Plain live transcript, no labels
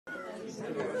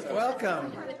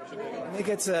Welcome. I think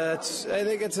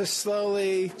it's a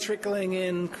slowly trickling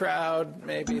in crowd,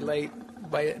 maybe late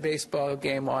baseball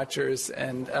game watchers,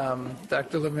 and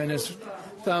Dr. Levin is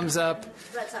thumbs up.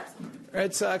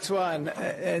 Red Sox won,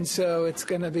 and so it's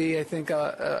going to be, I think,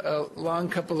 a long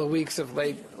couple of weeks of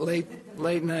late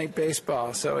night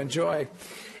baseball. So enjoy.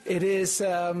 It is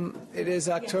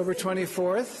October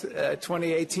 24th,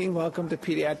 2018. Welcome to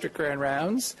Pediatric Grand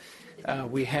Rounds.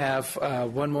 We have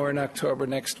one more in October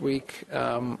next week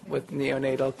with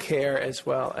neonatal care, as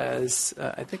well as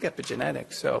I think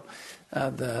epigenetics. So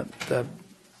the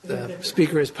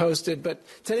speaker is posted. But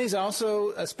today's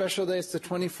also a special day. It's the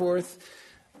 24th.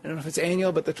 I don't know if it's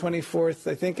annual, but the 24th,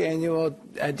 I think, annual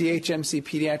DHMC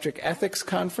Pediatric Ethics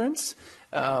Conference,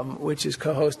 which is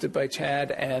co-hosted by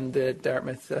Chad and the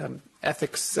Dartmouth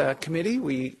Ethics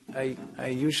Committee. I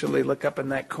usually look up in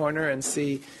that corner and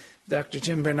see Dr.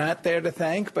 Jim Burnett there to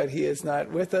thank, but he is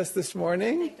not with us this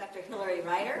morning. Thank Dr. Hillary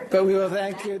Ryder. But we will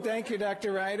thank you. Thank you,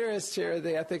 Dr. Ryder, as chair of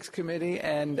the Ethics Committee,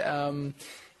 and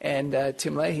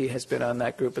Tim Leahy has been on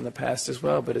that group in the past as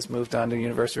well, but has moved on to the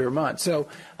University of Vermont. So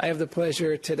I have the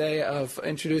pleasure today of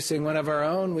introducing one of our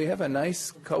own. We have a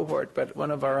nice cohort, but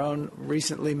one of our own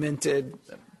recently minted,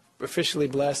 officially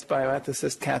blessed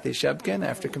bioethicist Kathy Shubkin,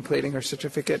 after completing her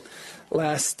certificate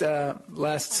last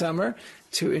summer,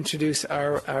 to introduce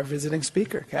our visiting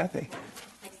speaker, Kathy.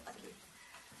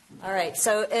 All right.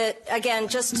 So, again,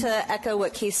 just to echo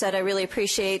what Keith said, I really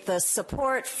appreciate the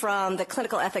support from the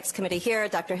Clinical Ethics Committee here,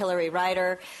 Dr. Hillary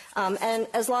Ryder, and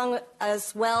as well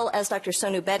as Dr.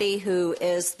 Sonu Bedi, who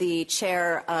is the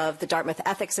chair of the Dartmouth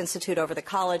Ethics Institute over the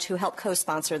college, who helped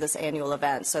co-sponsor this annual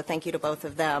event. So thank you to both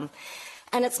of them.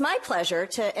 And it's my pleasure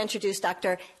to introduce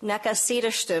Dr. Nneka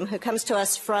Sederstrom, who comes to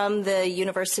us from the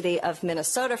University of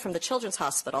Minnesota, from the Children's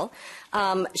Hospital.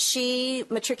 She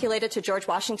matriculated to George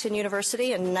Washington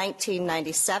University in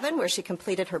 1997, where she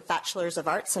completed her Bachelor's of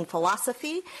Arts in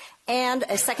Philosophy and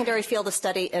a secondary field of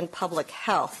study in public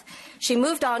health. She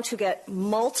moved on to get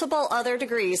multiple other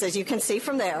degrees, as you can see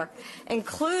from there,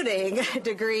 including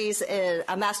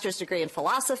a master's degree in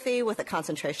philosophy with a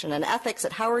concentration in ethics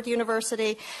at Howard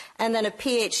University, and then a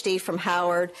PhD from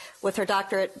Howard with her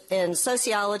doctorate in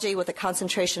sociology with a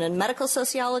concentration in medical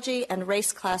sociology and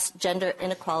race, class, gender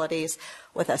inequalities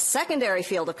with a secondary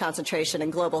field of concentration in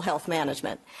global health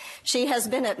management. She has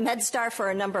been at MedStar for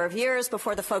a number of years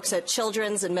before the folks at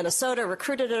Children's in Minnesota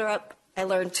recruited her up, I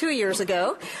learned 2 years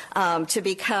ago, to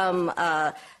become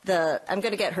I'm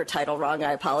going to get her title wrong,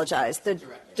 I apologize, the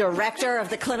director of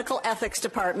the Clinical Ethics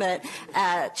Department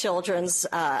at Children's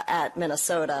at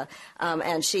Minnesota.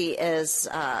 And she is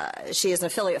an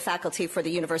affiliate faculty for the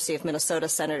University of Minnesota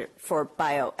Center for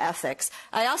Bioethics.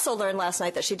 I also learned last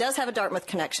night that she does have a Dartmouth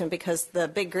connection because the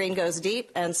Big Green goes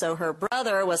deep, and so her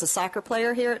brother was a soccer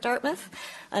player here at Dartmouth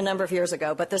a number of years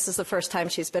ago. But this is the first time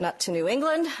she's been up to New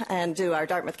England and to our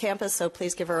Dartmouth campus, so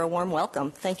please give her a warm welcome.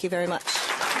 Thank you very much.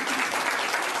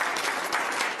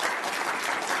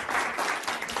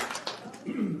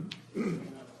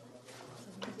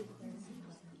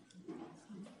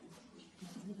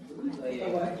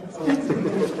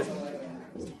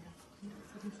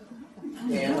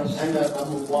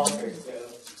 I'm a walker, so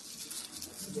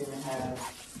I'm going to have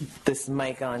this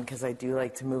mic on because I do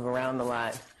like to move around a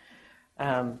lot.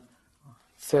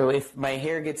 So if my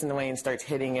hair gets in the way and starts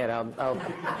hitting it,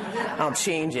 I'll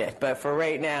change it. But for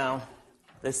right now,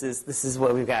 this is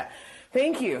what we've got.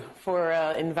 Thank you for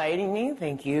inviting me.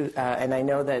 Thank you. And I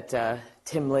know that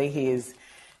Tim Leahy is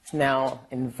now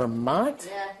in Vermont.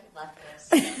 Yeah, he left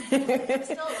us.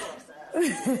 Still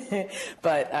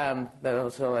but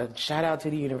also a shout out to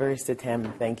the University of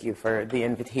Tim. Thank you for the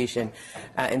invitation,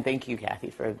 and thank you, Kathy,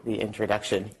 for the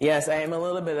introduction. Yes, I am a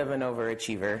little bit of an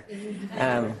overachiever.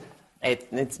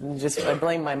 It's just I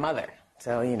blame my mother.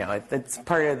 So it's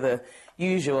part of the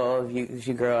usual. As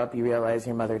you grow up, you realize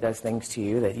your mother does things to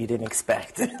you that you didn't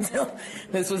expect. So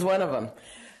this was one of them.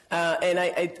 And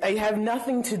I have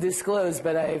nothing to disclose,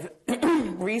 but I've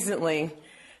recently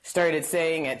started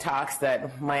saying at talks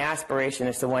that my aspiration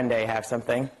is to one day have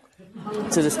something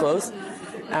to disclose.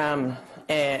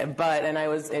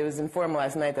 It was informed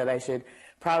last night that I should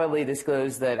probably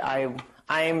disclose that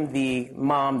I'm the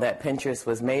mom that Pinterest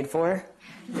was made for.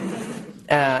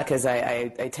 Because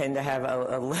I tend to have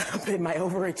a little bit, my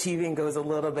overachieving goes a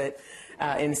little bit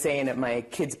insane at my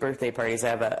kids' birthday parties. I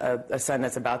have a son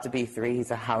that's about to be 3.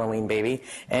 He's a Halloween baby,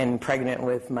 and pregnant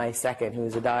with my second,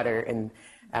 who's a daughter, and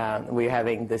we're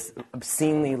having this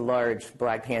obscenely large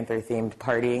Black Panther-themed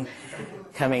party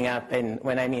coming up. And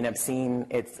when I mean obscene,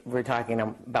 we're talking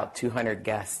about 200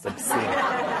 guests, obscene.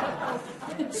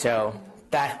 So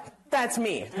that's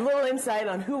me. A little insight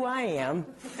on who I am.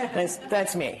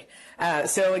 That's me.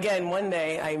 So again, one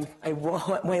day I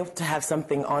want to have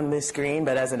something on this screen,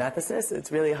 but as an ethicist,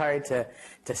 it's really hard to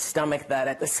stomach that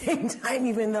at the same time,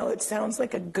 even though it sounds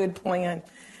like a good plan.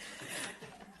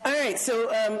 All right,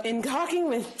 so in talking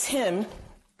with Tim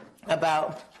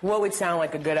about what would sound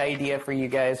like a good idea for you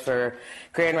guys for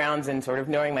grand rounds and sort of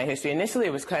knowing my history. Initially,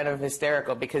 it was kind of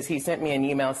hysterical because he sent me an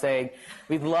email saying,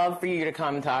 we'd love for you to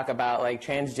come and talk about like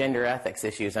transgender ethics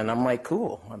issues. And I'm like,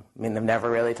 cool. I mean, I've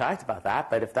never really talked about that,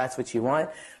 but if that's what you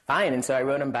want, fine. And so I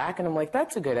wrote him back and I'm like,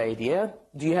 that's a good idea.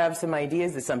 Do you have some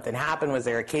ideas? Did something happen? Was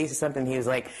there a case or something? He was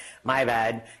like, my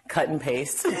bad, cut and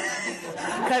paste.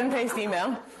 Cut and paste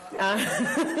email.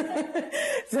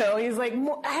 So he's like,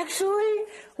 actually,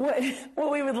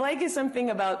 what we would like is something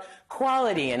about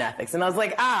quality in ethics. And I was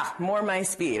like, more my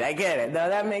speed. I get it.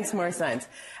 That makes more sense.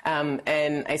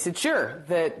 And I said, sure,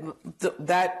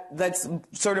 that's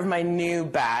sort of my new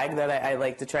bag that I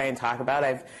like to try and talk about.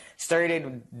 I've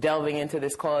started delving into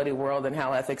this quality world and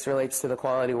how ethics relates to the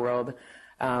quality world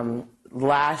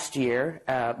last year,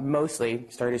 mostly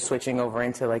started switching over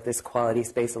into like this quality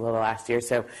space a little last year.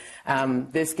 So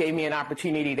this gave me an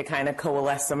opportunity to kind of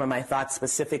coalesce some of my thoughts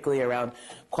specifically around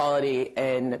quality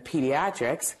in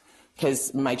pediatrics,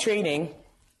 because my training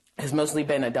has mostly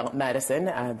been adult medicine.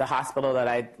 The hospital that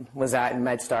I was at in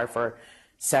MedStar for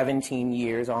 17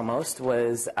 years almost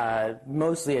was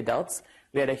mostly adults.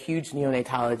 We had a huge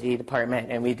neonatology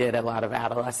department and we did a lot of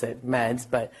adolescent meds,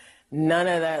 but none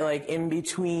of that like in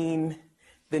between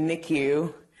the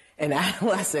NICU and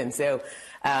adolescence. So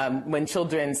when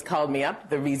Children's called me up,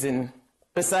 the reason,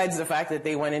 besides the fact that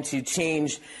they wanted to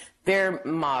change their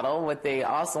model, what they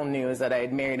also knew is that I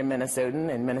had married a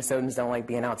Minnesotan, and Minnesotans don't like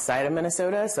being outside of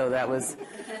Minnesota. So that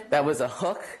was a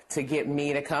hook to get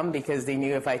me to come, because they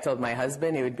knew if I told my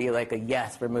husband, it would be like a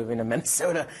yes, we're moving to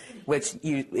Minnesota, which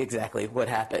exactly what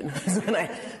happened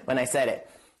when I said it.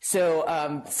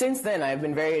 So since then, I've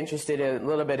been very interested a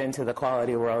little bit into the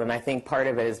quality world, and I think part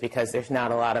of it is because there's not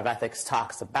a lot of ethics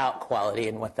talks about quality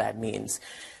and what that means.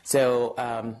 So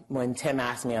when Tim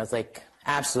asked me, I was like,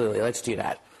 absolutely, let's do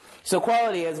that. So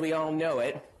quality, as we all know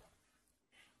it,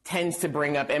 tends to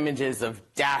bring up images of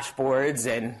dashboards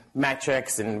and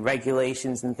metrics and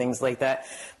regulations and things like that.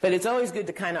 But it's always good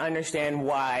to kind of understand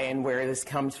why and where this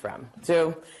comes from.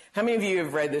 So how many of you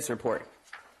have read this report?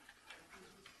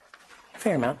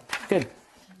 Fair amount. Good.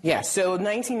 Yeah, so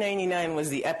 1999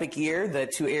 was the epic year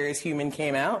that To Err Is Human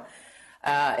came out.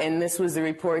 And this was the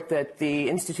report that the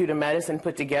Institute of Medicine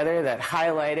put together that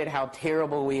highlighted how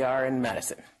terrible we are in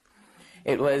medicine.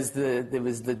 It was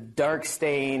the dark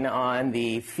stain on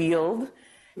the field.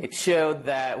 It showed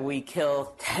that we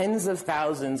kill tens of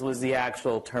thousands was the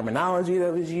actual terminology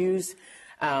that was used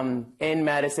in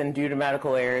medicine due to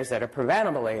medical errors that are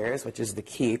preventable errors, which is the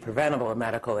key, preventable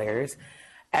medical errors,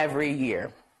 every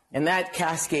year. And that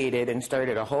cascaded and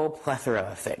started a whole plethora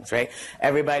of things, right?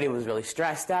 Everybody was really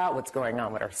stressed out. What's going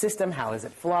on with our system? How is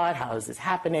it flawed? How is this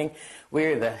happening?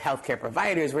 We're the healthcare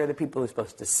providers. We're the people who are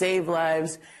supposed to save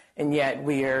lives. And yet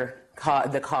we are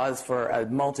the cause for a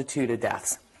multitude of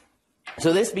deaths.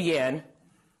 So this began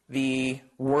the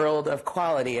world of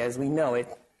quality as we know it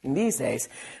in these days.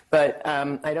 But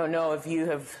I don't know if you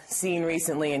have seen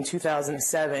recently in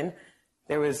 2007,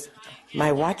 there was,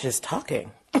 my watch is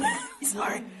talking.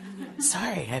 Sorry,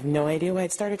 I have no idea why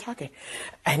it started talking.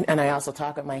 And I also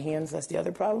talk with my hands, that's the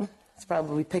other problem. It's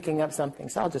probably picking up something,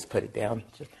 so I'll just put it down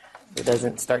so it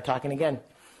doesn't start talking again.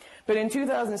 But in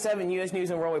 2007, U.S.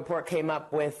 News and World Report came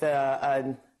up with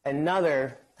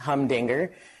another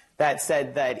humdinger that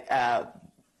said that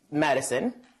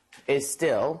medicine is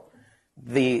still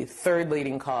the third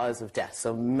leading cause of death.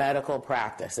 So medical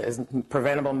practices,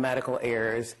 preventable medical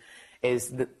errors, is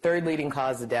the third leading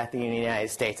cause of death in the United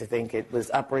States. I think it was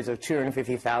upwards of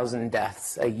 250,000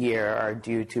 deaths a year are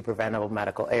due to preventable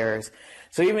medical errors.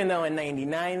 So even though in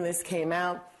 '99 this came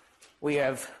out, we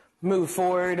have moved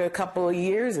forward a couple of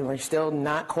years and we're still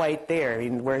not quite there. I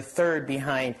mean, we're third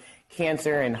behind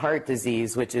cancer and heart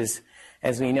disease, which is,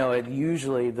 as we know it,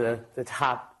 usually the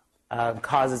top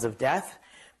causes of death.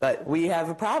 But we have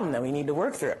a problem that we need to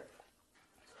work through.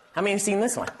 How many have seen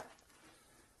this one?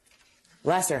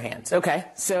 Lesser hands. Okay,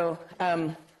 so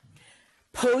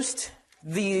post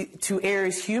the To Err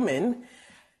Is Human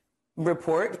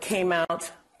report came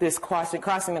out, this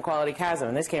Crossing the Quality Chasm,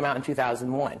 and this came out in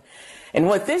 2001. And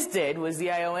what this did was the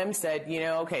IOM said, you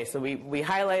know, okay, so we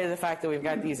highlighted the fact that we've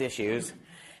got these issues.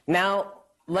 Now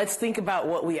let's think about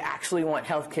what we actually want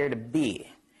healthcare to be.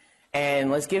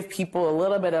 And let's give people a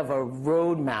little bit of a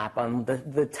roadmap on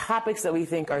the topics that we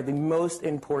think are the most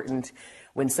important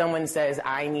when someone says,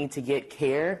 I need to get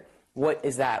care. what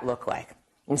does that look like?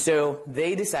 And so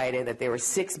they decided that there were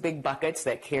 6 big buckets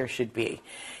that care should be.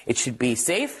 It should be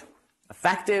safe,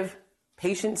 effective,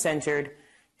 patient-centered,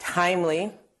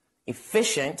 timely,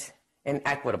 efficient, and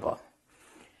equitable.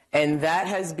 And that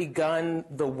has begun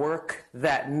the work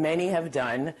that many have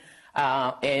done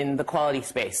in the quality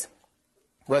space,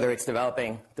 whether it's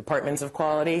developing departments of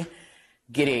quality,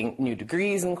 getting new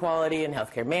degrees in quality and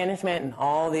healthcare management, and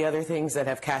all the other things that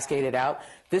have cascaded out.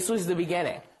 This was the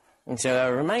beginning. And so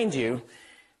I'll remind you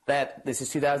that this is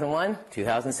 2001,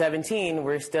 2017,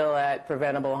 we're still at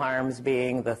preventable harms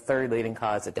being the 3rd leading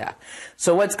cause of death.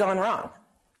 So what's gone wrong?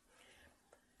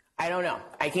 I don't know.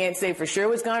 I can't say for sure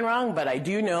what's gone wrong, but I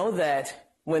do know that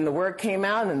when the work came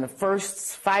out in the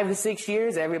first 5 to 6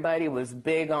 years, everybody was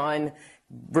big on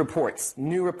reports.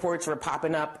 New reports were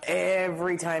popping up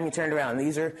every time you turned around.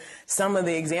 These are some of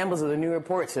the examples of the new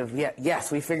reports of,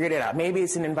 yes, we figured it out. Maybe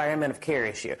it's an environment of care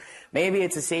issue. Maybe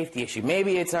it's a safety issue.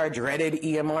 Maybe it's our dreaded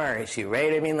EMR issue,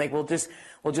 right? I mean, like, we'll just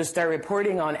start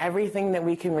reporting on everything that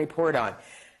we can report on.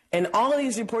 And all of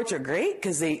these reports are great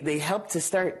because they help to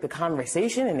start the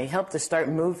conversation and they help to start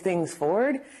move things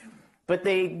forward. But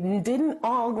they didn't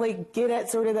all get at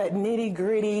sort of that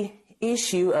nitty-gritty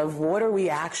issue of what are we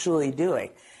actually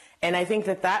doing. And I think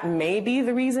that may be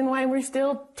the reason why we're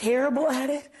still terrible at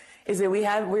it, is that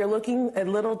we're looking a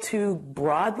little too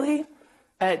broadly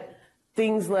at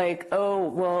things like, oh,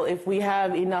 well, if we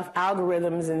have enough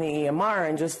algorithms in the EMR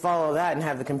and just follow that and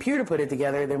have the computer put it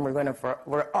together, then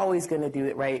we're always going to do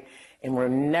it right, and we're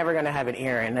never going to have an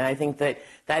error. And I think that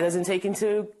doesn't take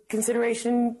into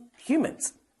consideration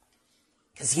humans,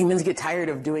 because humans get tired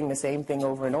of doing the same thing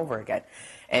over and over again.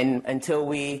 And until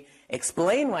we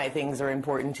explain why things are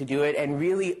important to do it and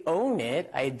really own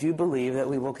it, I do believe that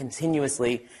we will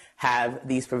continuously have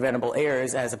these preventable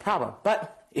errors as a problem.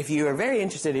 But if you are very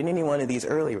interested in any one of these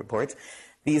early reports,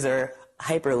 these are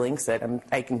hyperlinks that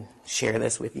I can share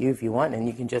this with you if you want, and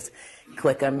you can just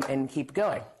click them and keep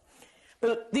going.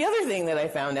 But the other thing that I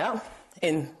found out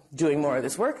in doing more of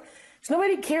this work is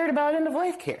nobody cared about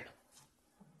end-of-life care.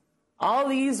 All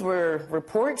these were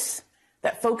reports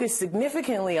that focused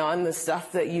significantly on the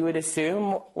stuff that you would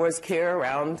assume was care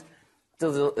around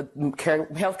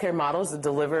healthcare models that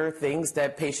deliver things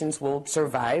that patients will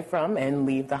survive from and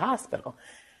leave the hospital.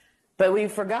 But we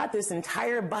forgot this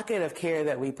entire bucket of care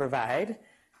that we provide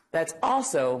that's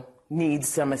also needs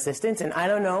some assistance. And I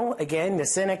don't know, again, the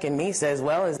cynic in me says,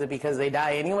 well, is it because they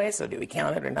die anyway, so do we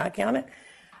count it or not count it?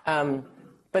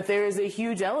 But there is a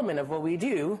huge element of what we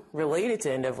do related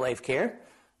to end-of-life care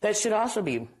that should also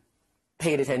be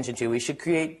paid attention to. We should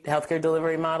create healthcare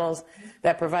delivery models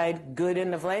that provide good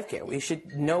end-of-life care. We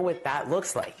should know what that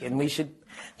looks like, and we should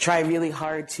try really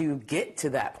hard to get to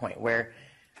that point where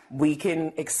we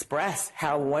can express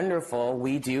how wonderful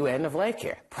we do end-of-life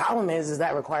care. Problem is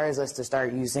that requires us to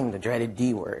start using the dreaded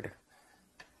D word,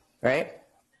 right?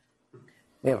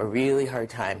 We have a really hard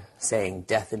time saying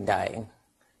death and dying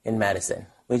in medicine.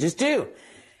 We just do.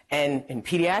 And in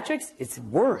pediatrics, it's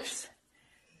worse.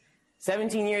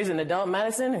 17 years in adult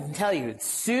medicine, I can tell you, it's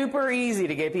super easy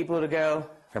to get people to go,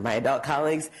 for my adult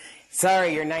colleagues,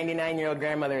 sorry, your 99-year-old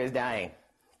grandmother is dying.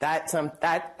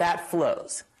 That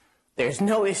flows. There's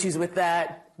no issues with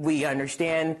that. We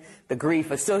understand the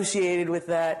grief associated with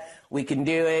that. We can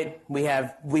do it. We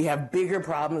have bigger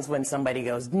problems when somebody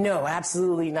goes, no,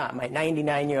 absolutely not. My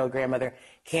 99-year-old grandmother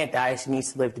can't die. She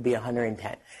needs to live to be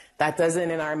 110. That doesn't,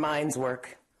 in our minds,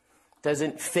 work.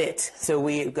 Doesn't fit. So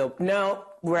we go, no,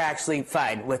 we're actually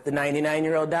fine with the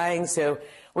 99-year-old dying, so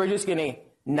we're just going to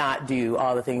not do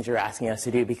all the things you're asking us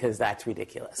to do because that's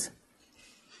ridiculous.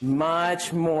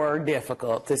 Much more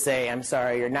difficult to say, I'm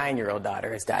sorry, your 9-year-old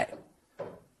daughter is dying,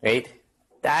 right?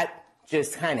 That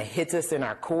just kind of hits us in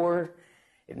our core.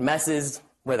 It messes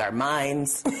with our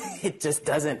minds. It just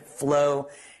doesn't flow.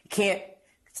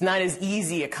 It's not as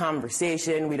easy a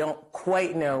conversation. We don't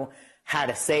quite know how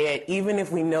to say it. Even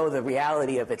if we know the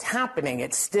reality of it's happening,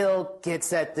 it still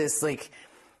gets at this, like,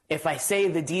 if I say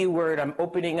the D word, I'm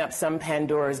opening up some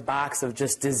Pandora's box of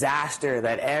just disaster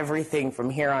that everything from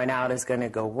here on out is going to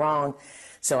go wrong.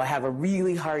 So I have a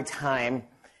really hard time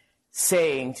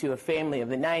saying to a family of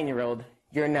the 9-year-old,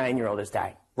 your 9-year-old is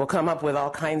dying. We'll come up with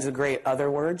all kinds of great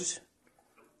other words.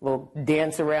 We'll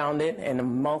dance around it in a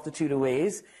multitude of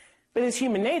ways. But it's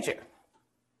human nature.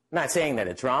 I'm not saying that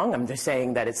it's wrong. I'm just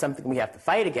saying that it's something we have to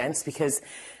fight against, because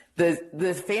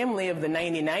the family of the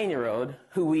 99-year-old,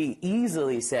 who we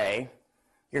easily say,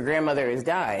 your grandmother is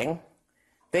dying,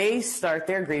 they start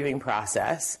their grieving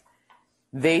process.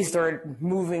 They start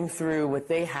moving through what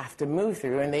they have to move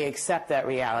through, and they accept that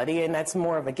reality, and that's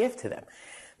more of a gift to them.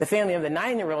 The family of the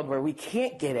 9-year-old, where we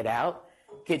can't get it out,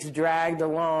 gets dragged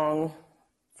along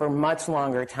for much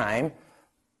longer time,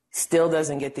 still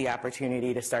doesn't get the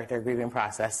opportunity to start their grieving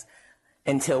process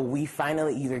until we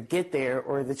finally either get there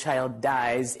or the child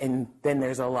dies, and then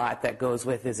there's a lot that goes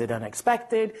with, is it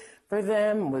unexpected for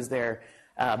them? Was there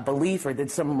belief, or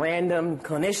did some random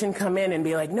clinician come in and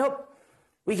be like, nope,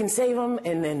 we can save them,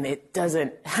 and then it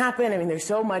doesn't happen? I mean, there's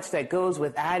so much that goes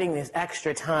with adding this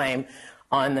extra time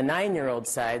on the 9-year-old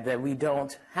side that we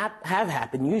don't have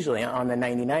happen usually on the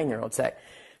 99-year-old side.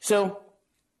 So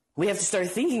we have to start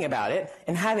thinking about it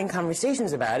and having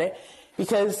conversations about it,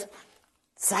 because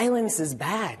silence is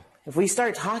bad. If we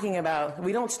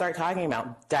don't start talking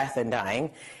about death and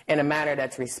dying in a manner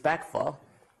that's respectful,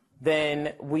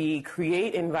 then we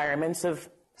create environments of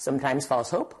sometimes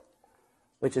false hope,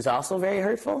 which is also very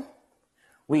hurtful.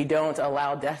 We don't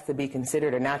allow death to be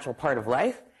considered a natural part of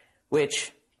life,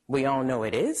 which we all know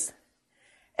it is.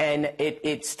 And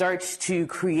it starts to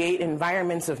create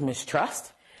environments of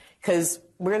mistrust, because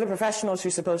we're the professionals who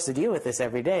are supposed to deal with this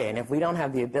every day. And if we don't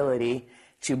have the ability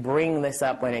to bring this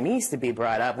up when it needs to be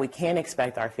brought up, we can't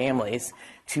expect our families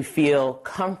to feel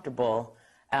comfortable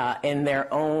in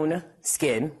their own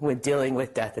skin with dealing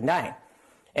with death and dying.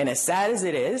 And as sad as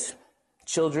it is,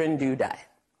 children do die.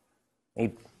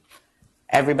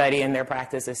 Everybody in their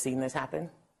practice has seen this happen.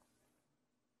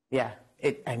 Yeah,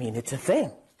 it's a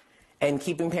thing. And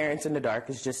keeping parents in the dark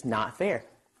is just not fair.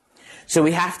 So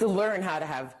we have to learn how to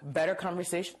have better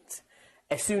conversations.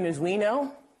 As soon as we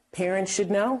know, parents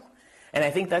should know. And I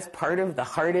think that's part of the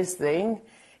hardest thing,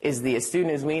 is the as soon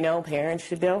as we know, parents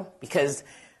should know. Because,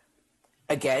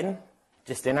 again,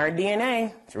 just in our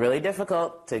DNA, it's really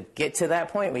difficult to get to that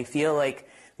point. We feel like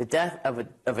the death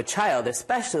of a child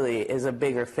especially is a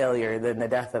bigger failure than the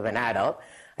death of an adult.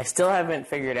 I still haven't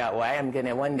figured out why. I'm going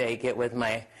to one day get with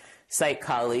my psych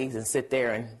colleagues and sit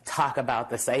there and talk about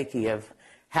the psyche of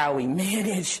how we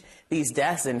manage these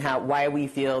deaths and why we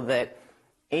feel that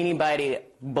anybody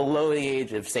below the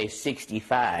age of, say,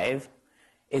 65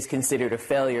 is considered a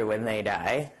failure when they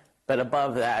die. But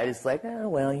above that, it's like, oh,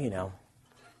 well,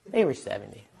 they were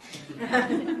 70.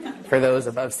 For those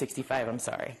above 65, I'm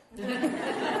sorry.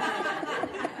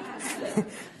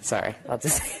 Sorry,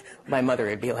 my mother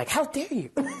would be like, how dare you?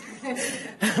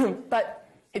 But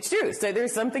it's true. So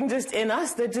there's something just in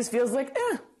us that just feels like,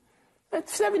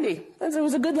 that's 70. It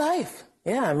was a good life.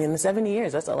 Yeah, the 70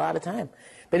 years, that's a lot of time.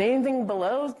 But anything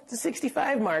below the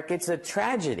 65 mark, it's a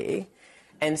tragedy.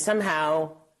 And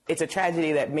somehow it's a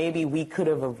tragedy that maybe we could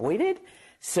have avoided.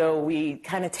 So we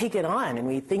kind of take it on and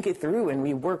we think it through and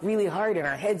we work really hard in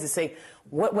our heads to say,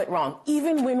 what went wrong?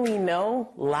 Even when we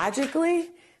know logically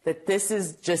that this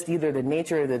is just either the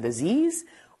nature of the disease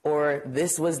or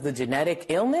this was the genetic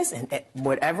illness, and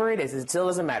whatever it is, it still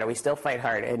doesn't matter. We still fight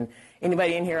hard. And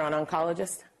anybody in here on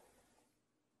oncologist?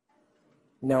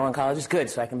 No oncologists? Good,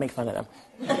 so I can make fun of them.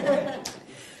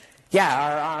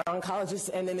 Yeah, our oncologists,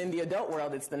 and then in the adult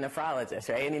world, it's the nephrologist,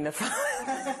 right? Any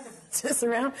nephrologists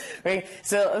around, right?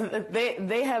 So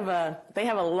they have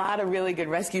a lot of really good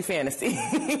rescue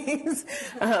fantasies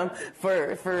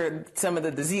for some of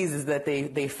the diseases that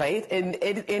they fight, and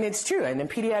it's true. And in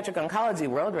pediatric oncology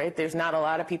world, right, there's not a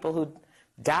lot of people who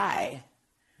die,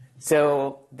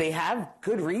 so they have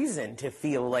good reason to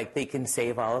feel like they can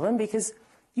save all of them, because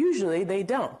usually they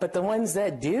don't. But the ones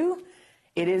that do,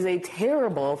 it is a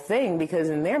terrible thing, because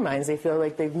in their minds they feel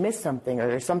like they've missed something or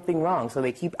there's something wrong, so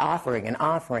they keep offering and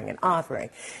offering and offering.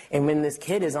 And when this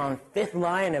kid is on 5th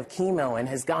line of chemo and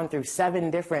has gone through 7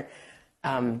 different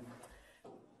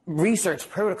research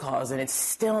protocols and it's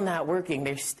still not working,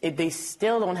 they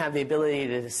still don't have the ability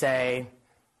to say,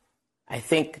 I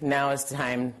think now is the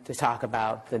time to talk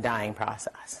about the dying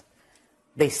process.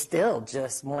 They still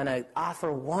just want to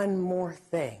offer one more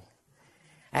thing.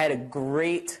 I had a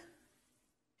great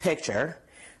picture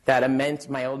that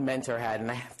my old mentor had,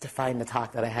 and I have to find the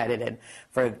talk that I had it in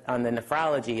on the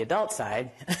nephrology adult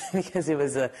side, because it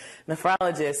was a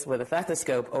nephrologist with a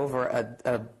stethoscope over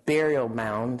a burial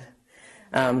mound,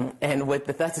 and with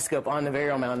the stethoscope on the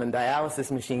burial mound and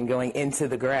dialysis machine going into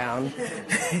the ground.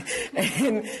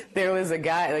 And there was a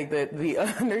guy, like the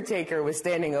undertaker was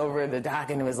standing over the doc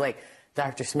and was like,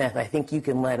 Dr. Smith, I think you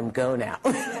can let him go now.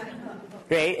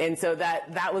 Right? And so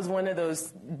that was one of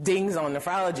those dings on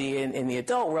nephrology in the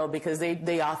adult world, because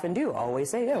they often do always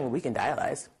say, yeah, well, we can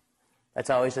dialyze. That's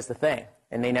always just a thing.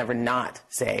 And they never not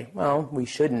say, well, we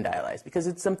shouldn't dialyze, because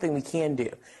it's something we can do.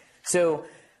 So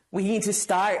we need to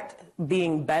start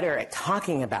being better at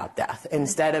talking about death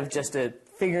instead of just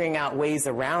figuring out ways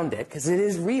around it, because it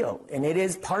is real and it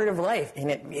is part of life and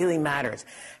it really matters.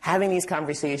 Having these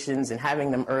conversations and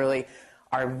having them early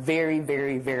are very,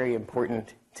 very, very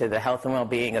important to the health and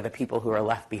well-being of the people who are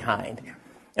left behind.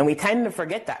 And we tend to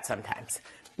forget that sometimes.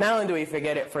 Not only do we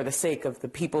forget it for the sake of the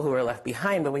people who are left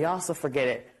behind, but we also forget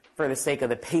it for the sake of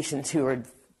the patients who are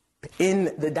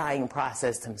in the dying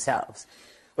process themselves.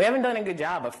 We haven't done a good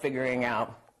job of figuring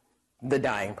out the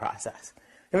dying process.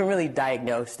 We haven't really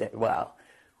diagnosed it well.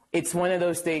 It's one of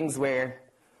those things where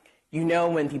you know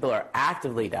when people are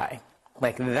actively dying.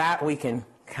 Like that we can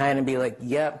kind of be like,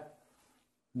 yep,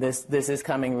 this is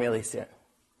coming really soon.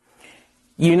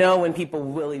 You know when people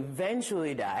will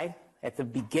eventually die at the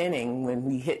beginning when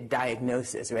we hit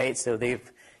diagnosis, right? So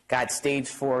they've got stage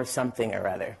 4 something or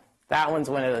other. That one's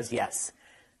one of those, yes,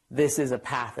 this is a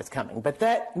path that's coming. But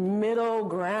that middle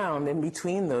ground in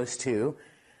between those two,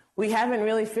 we haven't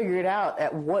really figured out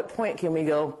at what point can we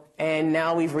go, and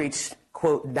now we've reached,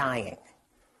 quote, dying.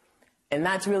 And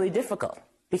that's really difficult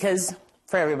because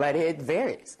for everybody it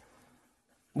varies.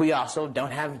 We also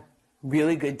don't have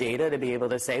really good data to be able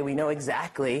to say we know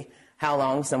exactly how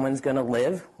long someone's going to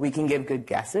live. We can give good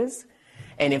guesses.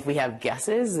 And if we have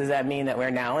guesses, does that mean that we're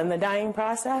now in the dying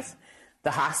process?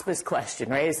 The hospice question,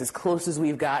 right, is as close as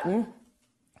we've gotten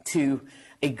to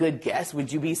a good guess.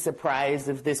 Would you be surprised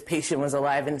if this patient was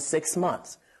alive in 6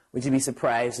 months? Would you be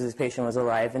surprised if this patient was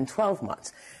alive in 12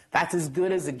 months? That's as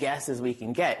good as a guess as we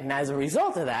can get. And as a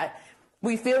result of that,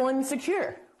 we feel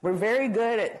insecure. We're very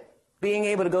good at being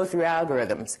able to go through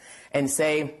algorithms and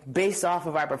say, based off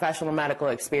of our professional medical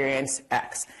experience,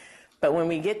 X. But when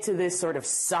we get to this sort of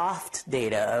soft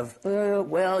data of,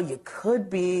 well, you could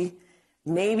be,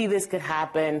 maybe this could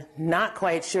happen, not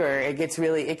quite sure, it gets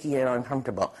really icky and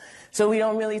uncomfortable. So we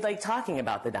don't really like talking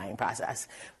about the dying process.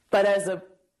 But as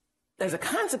a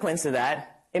consequence of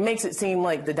that, it makes it seem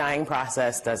like the dying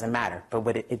process doesn't matter, but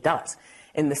what it does.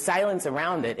 And the silence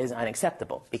around it is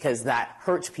unacceptable because that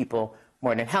hurts people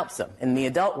more than it helps them. In the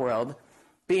adult world,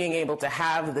 being able to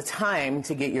have the time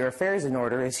to get your affairs in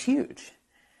order is huge.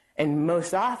 And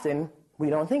most often, we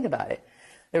don't think about it.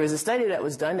 There was a study that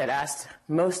was done that asked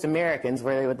most Americans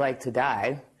where they would like to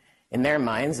die in their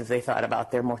minds, if they thought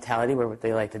about their mortality, where would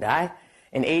they like to die?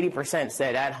 And 80%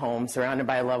 said at home, surrounded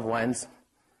by loved ones,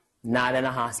 not in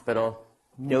a hospital,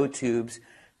 no tubes,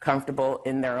 comfortable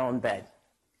in their own bed.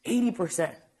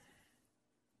 80%.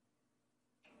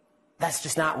 That's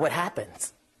just not what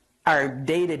happens. Our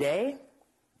day-to-day,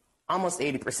 almost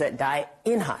 80% die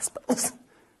in hospitals,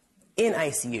 in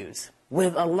ICUs,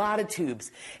 with a lot of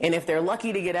tubes. And if they're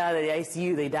lucky to get out of the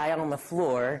ICU, they die on the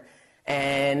floor,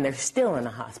 and they're still in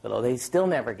the hospital. They still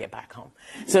never get back home.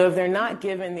 So if they're not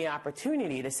given the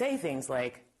opportunity to say things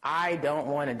like, I don't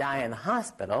want to die in the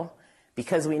hospital,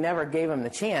 because we never gave them the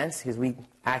chance, because we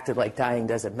acted like dying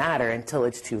doesn't matter until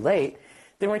it's too late,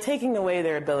 then we're taking away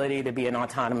their ability to be an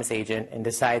autonomous agent and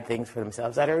decide things for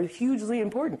themselves that are hugely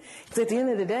important. Because at the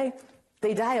end of the day,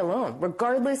 they die alone.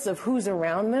 Regardless of who's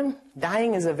around them,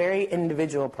 dying is a very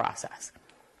individual process.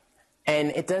 And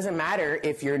it doesn't matter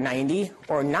if you're 90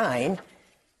 or 9,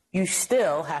 you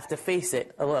still have to face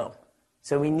it alone.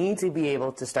 So we need to be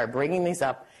able to start bringing these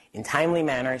up in timely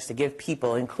manners to give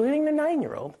people, including the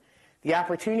 9-year-old, the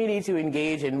opportunity to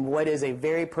engage in what is a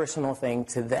very personal thing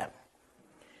to them.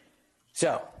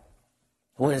 So,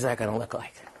 what is that going to look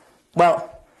like?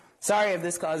 Well, sorry if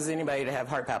this causes anybody to have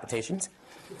heart palpitations.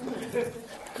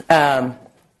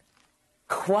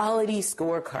 Quality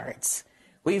scorecards.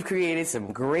 We've created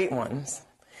some great ones.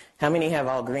 How many have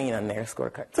all green on their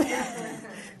scorecards?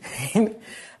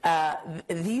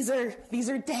 These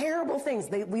are terrible things.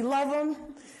 We love them,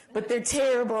 but they're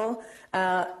terrible.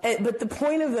 But the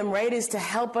point of them, right, is to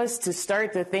help us to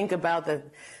start to think about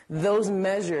those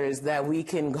measures that we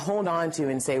can hold on to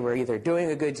and say we're either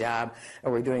doing a good job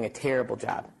or we're doing a terrible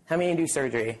job. How many do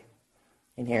surgery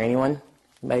in here? Anyone?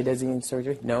 Anybody does any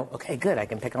surgery? No? Okay, good. I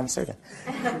can pick on the surgeon.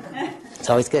 It's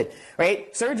always good,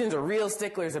 right? Surgeons are real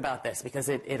sticklers about this because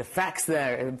it affects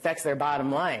their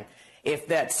bottom line. If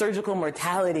that surgical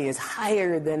mortality is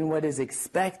higher than what is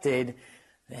expected,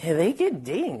 they get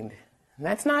dinged. And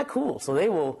that's not cool. So they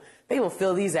will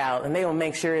fill these out, and they will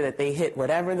make sure that they hit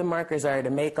whatever the markers are to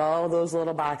make all those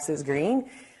little boxes green.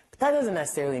 But that doesn't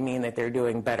necessarily mean that they're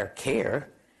doing better care.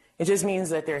 It just means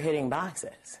that they're hitting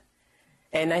boxes.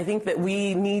 And I think that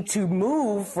we need to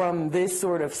move from this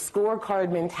sort of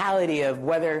scorecard mentality of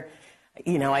whether,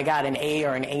 I got an A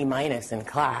or an A minus in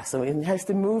class. So it has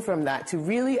to move from that to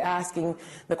really asking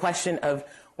the question of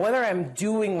whether I'm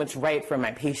doing what's right for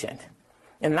my patient.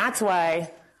 And that's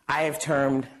why I have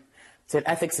termed that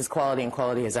ethics is quality and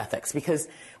quality is ethics. Because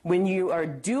when you are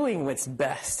doing what's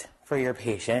best for your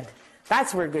patient,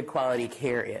 that's where good quality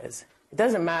care is. It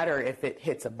doesn't matter if it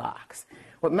hits a box.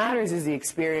 What matters is the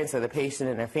experience of the patient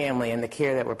and their family and the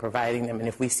care that we're providing them. And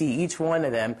if we see each one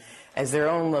of them as their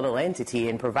own little entity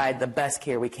and provide the best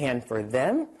care we can for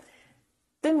them,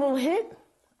 then we'll hit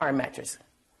our metrics.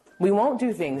 We won't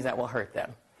do things that will hurt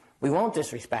them. We won't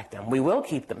disrespect them. We will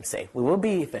keep them safe. We will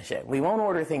be efficient. We won't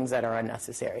order things that are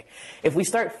unnecessary. If we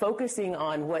start focusing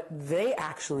on what they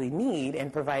actually need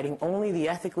and providing only the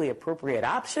ethically appropriate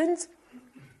options,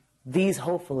 these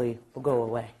hopefully will go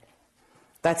away.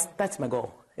 That's my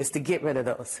goal, is to get rid of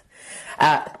those.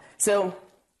 So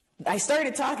I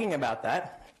started talking about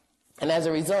that, and as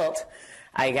a result,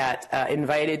 I got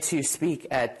invited to speak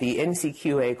at the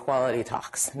NCQA Quality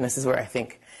Talks, and this is where I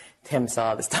think Tim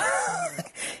saw this talk.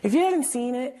 If you haven't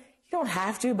seen it, you don't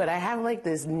have to, but I have like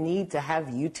this need to have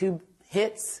YouTube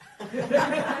hits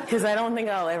because I don't think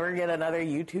I'll ever get another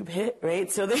YouTube hit,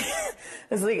 right? So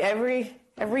it's like every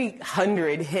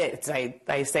 100 hits,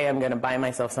 I say I'm going to buy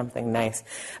myself something nice.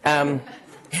 And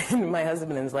my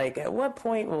husband is like, at what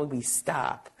point will we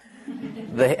stop?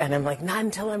 And I'm like, not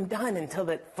until I'm done, until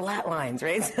it flatlines,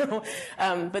 right? So,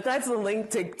 but that's the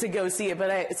link to go see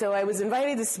it. So I was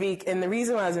invited to speak, and the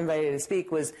reason why I was invited to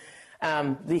speak was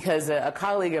because a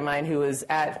colleague of mine who was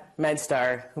at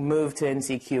MedStar, who moved to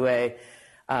NCQA,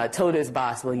 told his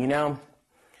boss, well, you know,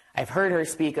 I've heard her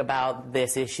speak about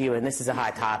this issue, and this is a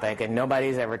hot topic, and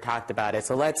nobody's ever talked about it,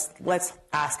 so let's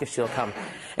ask if she'll come.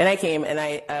 And I came, and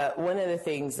one of the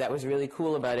things that was really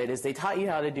cool about it is they taught you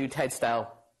how to do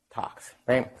TED-style talks,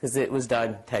 right? Because it was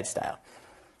done TED-style.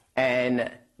 And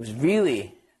it was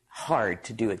really hard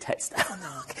to do a TED-style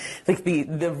talk. Like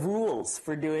the rules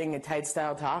for doing a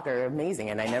TED-style talk are amazing,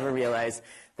 and I never realized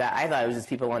that. I thought it was just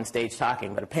people on stage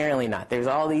talking, but apparently not. There's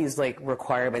all these like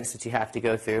requirements that you have to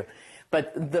go through.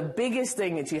 But the biggest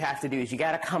thing that you have to do is you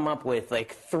got to come up with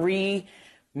like 3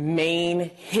 main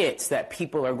hits that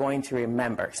people are going to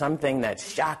remember, something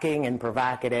that's shocking and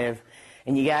provocative,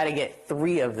 and you got to get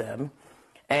 3 of them.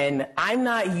 And I'm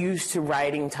not used to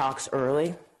writing talks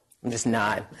early. I'm just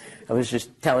not. I was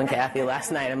just telling Kathy last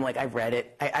night, I'm like, I've read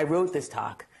it. I wrote this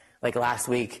talk like last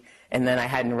week, and then I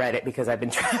hadn't read it because I've been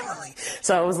traveling.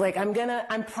 So I was like,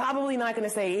 I'm probably not going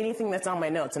to say anything that's on my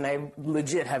notes, and I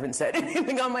legit haven't said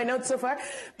anything on my notes so far.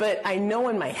 But I know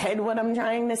in my head what I'm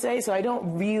trying to say, so I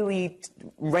don't really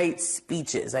write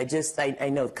speeches. I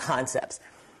know concepts.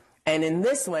 And in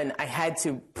this one, I had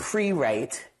to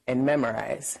pre-write and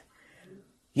memorize.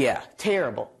 Yeah,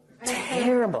 terrible.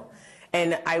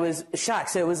 And I was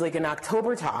shocked. So it was like an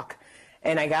October talk,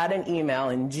 and I got an email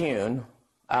in June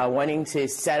wanting to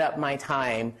set up my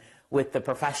time with the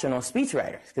professional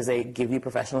speechwriters, because they give you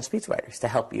professional speechwriters to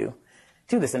help you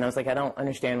do this. And I was like, I don't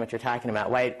understand what you're talking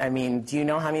about. Why? I mean, do you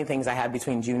know how many things I have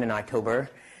between June and October?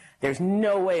 There's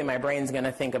no way my brain's going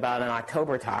to think about an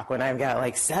October talk when I've got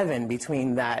like 7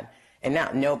 between that and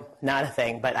now. Nope, not a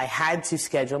thing. But I had to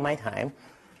schedule my time.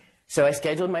 So I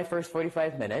scheduled my first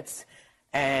 45 minutes,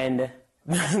 and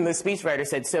the speechwriter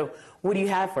said, so what do you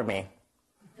have for me?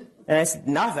 And I said,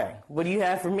 nothing. What do you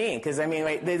have for me? Because, I mean,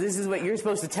 wait, this is what you're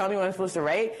supposed to tell me what I'm supposed to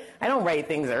write? I don't write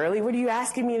things early. What are you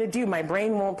asking me to do? My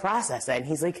brain won't process that. And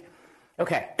he's like,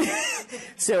 okay,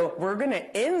 so we're going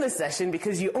to end the session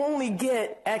because you only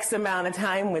get X amount of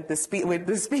time with the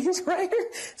speechwriter.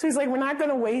 So he's like, we're not going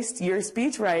to waste your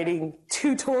speech writing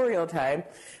tutorial time,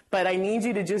 but I need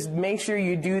you to just make sure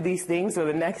you do these things so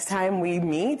the next time we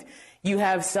meet, you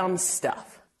have some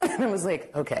stuff. And I was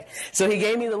like, okay. So he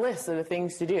gave me the list of the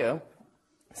things to do.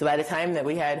 So by the time that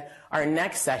we had our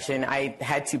next session, I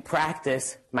had to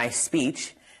practice my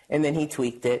speech, and then he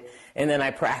tweaked it, and then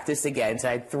I practiced again. So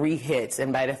I had 3 hits,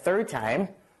 and by the 3rd time,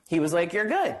 he was like, you're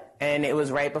good. And it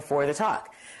was right before the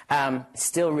talk.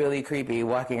 Still really creepy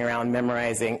walking around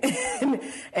memorizing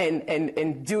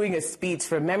and doing a speech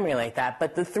from memory like that.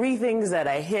 But the 3 things that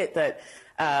I hit that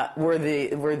were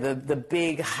the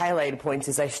big highlight points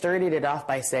is I started it off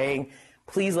by saying,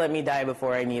 please let me die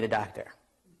before I need a doctor.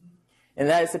 And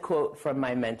that is a quote from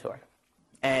my mentor.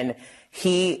 And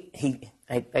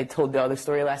I told the other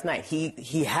story last night.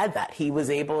 He had that. He was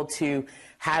able to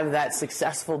have that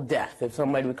successful death. If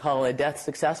somebody would call a death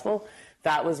successful,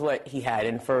 that was what he had.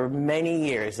 And for many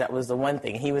years, that was the one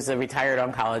thing. He was a retired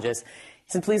oncologist.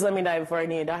 He said, please let me die before I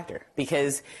need a doctor.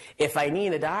 Because if I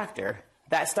need a doctor,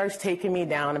 that starts taking me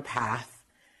down a path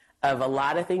of a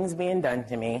lot of things being done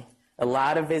to me, a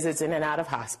lot of visits in and out of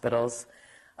hospitals,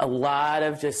 a lot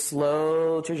of just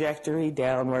slow trajectory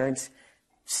downwards,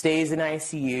 stays in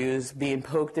ICUs, being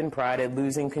poked and prodded,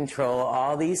 losing control,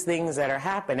 all these things that are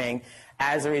happening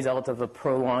as a result of a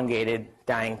prolongated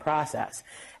dying process.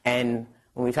 And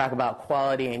when we talk about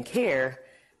quality and care,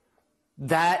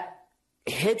 that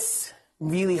hits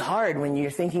really hard when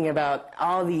you're thinking about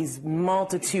all these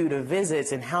multitude of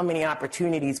visits and how many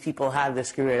opportunities people have to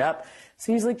screw it up.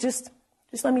 So he's like, just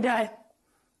let me die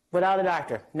without a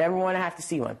doctor. Never want to have to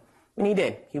see one. And he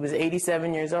did. He was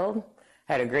 87 years old,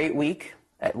 had a great week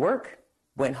at work,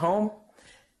 went home,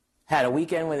 had a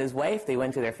weekend with his wife. They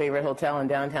went to their favorite hotel in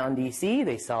downtown D.C.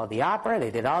 They saw the opera.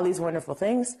 They did all these wonderful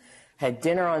things. Had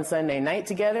dinner on Sunday night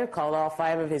together, called all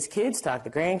 5 of his kids, talked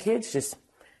to grandkids, just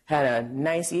had a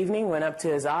nice evening, went up to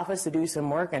his office to do some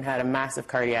work, and had a massive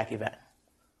cardiac event.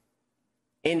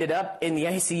 Ended up in the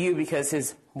ICU because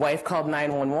his wife called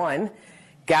 911,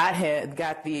 got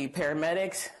the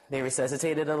paramedics, they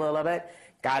resuscitated a little bit,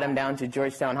 got him down to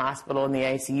Georgetown Hospital in the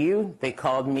ICU. They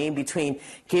called me. Between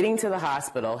getting to the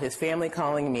hospital, his family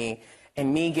calling me,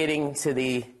 and me getting to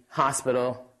the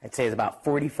hospital, I'd say it's about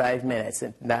 45 minutes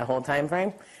in that whole time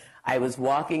frame. I was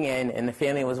walking in, and the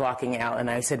family was walking out, and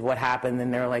I said, what happened?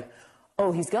 And they were like,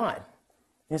 oh, he's gone. And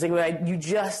he's like, well, you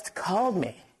just called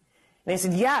me. And I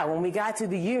said, yeah, when we got to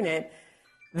the unit,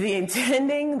 the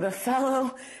attending, the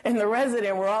fellow, and the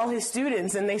resident were all his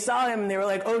students, and they saw him, and they were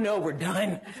like, oh, no, we're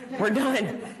done. We're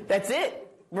done. That's it.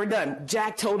 We're done.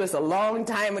 Jack told us a long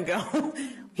time ago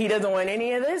he doesn't want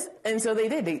any of this, and so they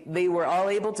did. They were all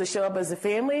able to show up as a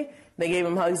family. They gave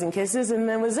him hugs and kisses, and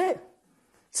that was it.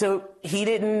 So he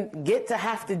didn't get to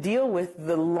have to deal with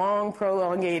the long,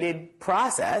 prolongated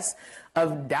process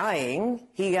of dying.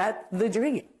 He got the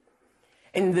dream.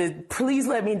 And the please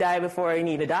let me die before I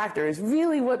need a doctor is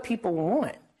really what people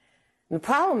want. And the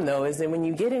problem, though, is that when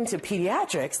you get into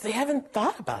pediatrics, they haven't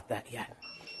thought about that yet,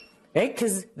 right?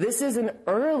 Because this is an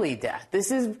early death.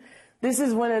 This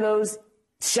is one of those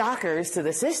shockers to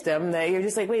the system that you're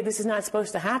just like, wait, this is not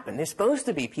supposed to happen. There's supposed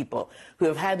to be people who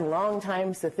have had long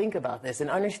times to think about this and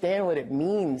understand what it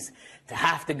means to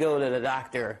have to go to the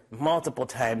doctor multiple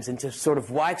times and to sort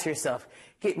of watch yourself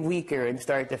get weaker and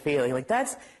start to fail. Like,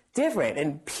 that's different.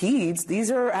 And peds, these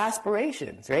are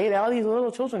aspirations, right? All these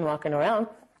little children walking around,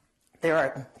 they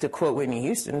are, to quote Whitney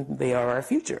Houston, they are our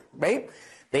future, right?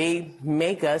 They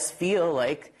make us feel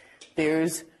like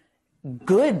there's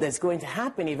good that's going to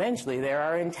happen eventually. There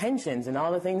are intentions and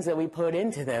all the things that we put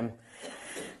into them.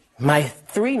 My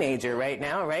three-nager right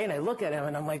now, right? And I look at him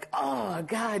and I'm like, oh,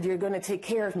 God, you're going to take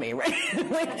care of me, right?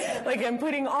 like I'm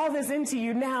putting all this into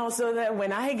you now so that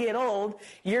when I get old,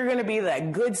 you're going to be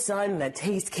that good son that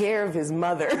takes care of his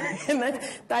mother. And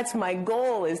that's my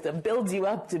goal, is to build you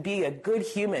up to be a good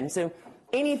human. So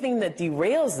anything that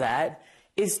derails that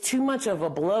is too much of a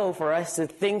blow for us to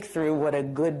think through what a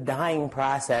good dying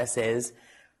process is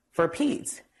for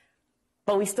peds.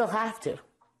 But we still have to.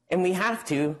 And we have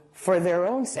to for their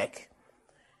own sake.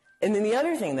 And then the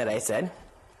other thing that I said,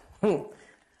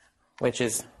 which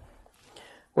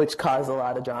caused a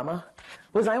lot of drama,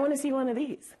 was I want to see one of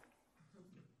these.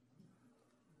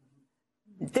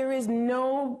 There is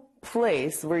no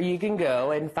place where you can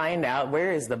go and find out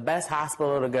where is the best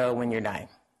hospital to go when you're dying.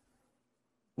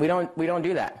 We don't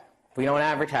do that. We don't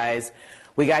advertise.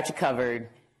 We got you covered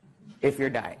if you're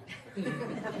dying.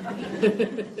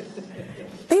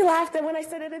 They laughed at when I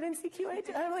said it at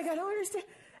NCQA. I'm like, I don't understand.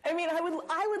 I mean, I would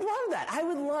love that. I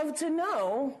would love to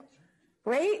know,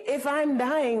 right? If I'm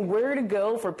dying, where to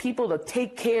go for people to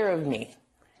take care of me,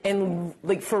 and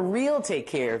like for real take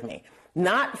care of me.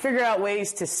 Not figure out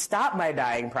ways to stop my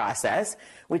dying process,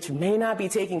 which may not be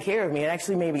taking care of me and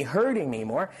actually may be hurting me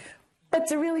more, but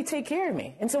to really take care of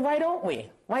me. And so why don't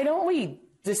we? Why don't we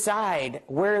decide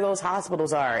where those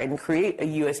hospitals are and create a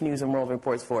U.S. News and World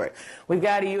Reports for it? We've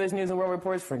got a U.S. News and World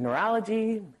Reports for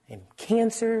neurology and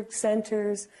cancer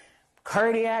centers,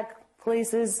 cardiac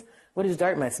places. What is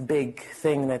Dartmouth's big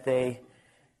thing that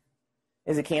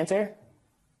is it cancer?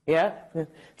 Yeah?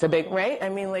 It's a big, right? I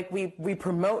mean, like we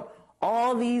promote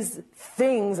all these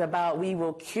things about we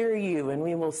will cure you and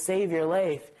we will save your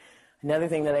life. Another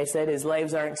thing that I said is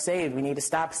lives aren't saved. We need to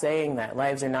stop saying that.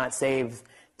 Lives are not saved.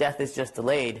 Death is just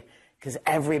delayed, because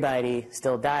everybody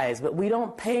still dies. But we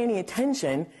don't pay any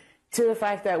attention to the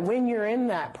fact that when you're in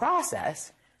that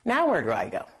process, now where do I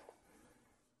go?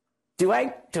 Do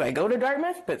I go to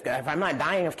Dartmouth? But if I'm not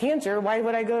dying of cancer, why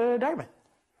would I go to Dartmouth?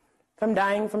 If I'm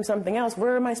dying from something else,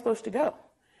 where am I supposed to go?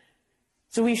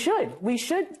 So we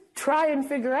should try and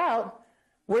figure out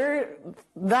where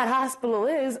that hospital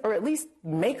is, or at least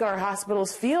make our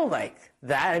hospitals feel like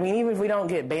that. I mean, even if we don't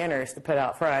get banners to put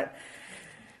out front,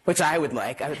 which I would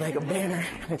like a banner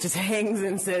that just hangs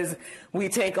and says, we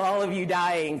take all of you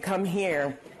dying, come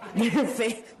here.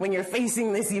 When you're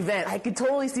facing this event, I could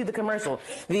totally see the commercial.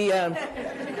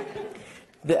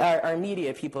 Our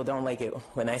media people don't like it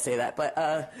when I say that,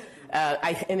 but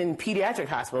And in pediatric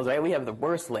hospitals, right, we have the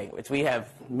worst language. We have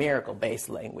miracle-based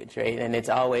language, right? And it's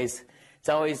always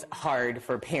hard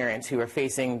for parents who are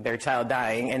facing their child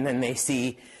dying, and then they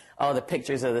see all the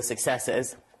pictures of the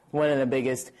successes. One of the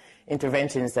biggest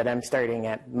interventions that I'm starting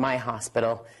at my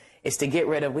hospital is to get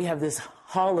rid of, we have this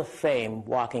Hall of Fame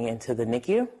walking into the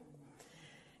NICU.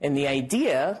 And the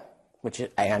idea, which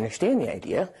I understand the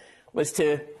idea, was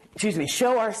to,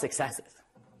 show our successes.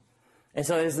 And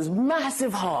so there's this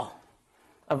massive hall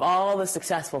of all the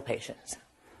successful patients.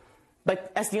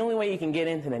 But that's the only way you can get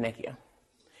into the NICU.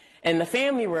 And the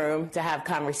family room to have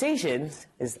conversations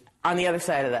is on the other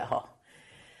side of that hall.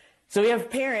 So we have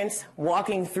parents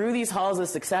walking through these halls of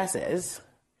successes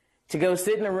to go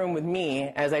sit in a room with me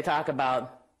as I talk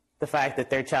about the fact that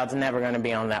their child's never going to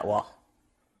be on that wall.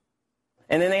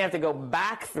 And then they have to go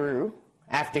back through,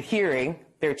 after hearing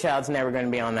their child's never going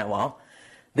to be on that wall,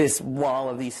 this wall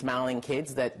of these smiling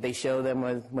kids that they show them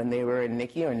when they were in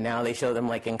NICU, and now they show them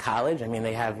like in college. I mean,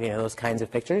 they have, those kinds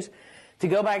of pictures. To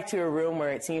go back to a room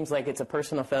where it seems like it's a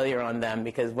personal failure on them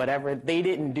because whatever, they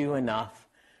didn't do enough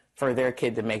for their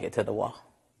kid to make it to the wall.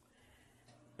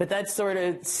 But that's sort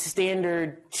of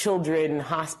standard children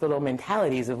hospital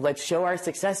mentalities of let's show our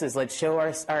successes, let's show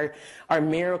our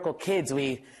miracle kids.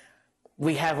 We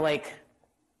have like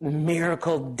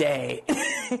miracle day.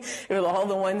 All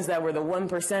the ones that were the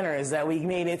 1%ers that we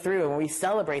made it through, and we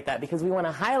celebrate that because we want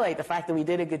to highlight the fact that we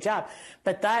did a good job.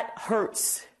 But that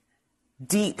hurts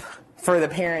deep for the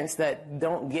parents that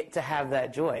don't get to have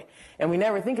that joy. And we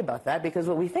never think about that because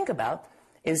what we think about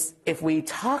is if we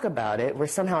talk about it, we're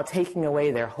somehow taking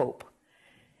away their hope.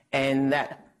 And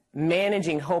that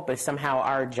managing hope is somehow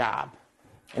our job.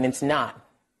 And it's not.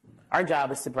 Our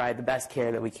job is to provide the best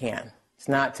care that we can. It's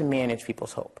not to manage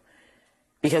people's hope.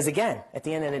 Because again, at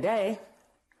the end of the day,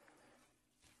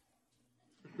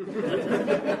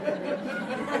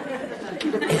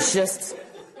 it's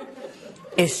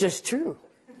just true.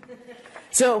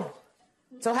 So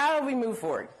how do we move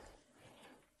forward?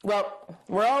 Well,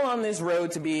 we're all on this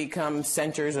road to become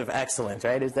centers of excellence,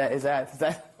 right? Is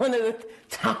that one of the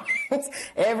topics?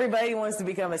 Everybody wants to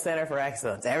become a center for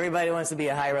excellence. Everybody wants to be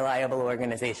a high reliable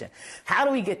organization. How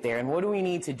do we get there, and what do we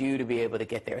need to do to be able to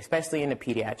get there, especially in the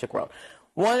pediatric world?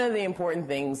 One of the important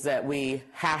things that we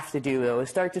have to do, though, is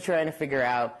start to try to figure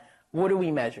out what do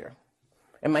we measure.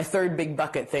 And my third big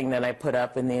bucket thing that I put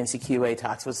up in the NCQA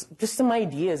talks was just some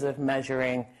ideas of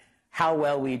measuring how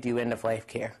well we do end-of-life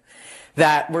care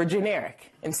that were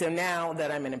generic. And so now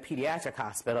that I'm in a pediatric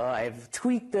hospital, I've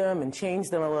tweaked them and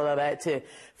changed them a little bit to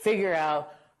figure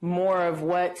out more of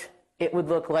what it would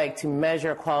look like to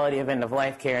measure quality of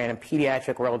end-of-life care in a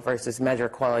pediatric world versus measure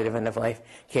quality of end-of-life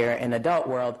care in adult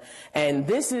world. And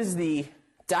this is the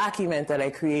document that I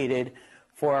created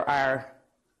for our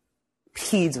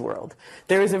peds world.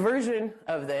 There is a version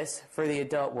of this for the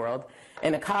adult world,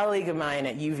 and a colleague of mine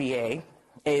at UVA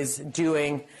is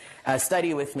doing a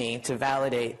study with me to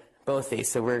validate both these.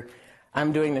 So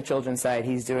I'm doing the children's side,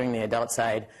 he's doing the adult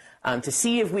side, to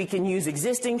see if we can use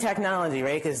existing technology,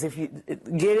 right? Because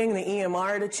getting the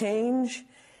EMR to change,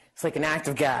 it's like an act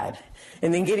of God.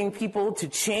 And then getting people to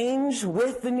change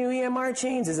with the new EMR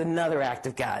change is another act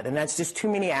of God. And that's just too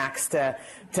many acts to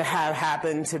have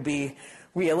happen to be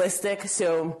realistic.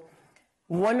 So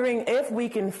wondering if we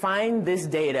can find this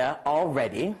data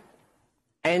already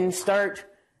and start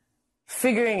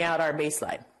figuring out our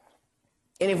baseline.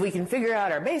 And if we can figure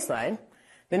out our baseline,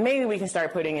 then maybe we can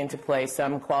start putting into place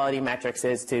some quality metrics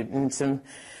and some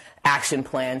action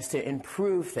plans to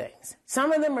improve things.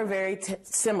 Some of them are very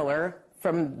similar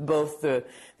from both the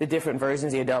different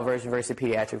versions, the adult version versus the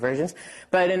pediatric versions.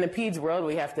 But in the peds world,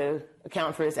 we have to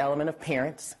account for this element of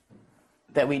parents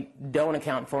that we don't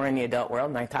account for in the adult world.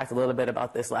 And I talked a little bit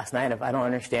about this last night. If I don't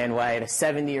understand why a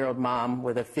 70-year-old mom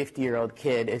with a 50-year-old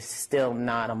kid is still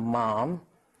not a mom,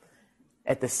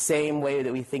 at the same way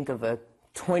that we think of a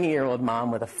 20-year-old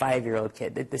mom with a 5-year-old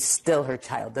kid. It's still her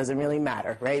child. Doesn't really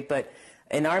matter, right? But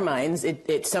in our minds,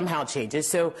 it somehow changes.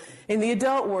 So in the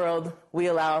adult world, we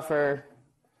allow for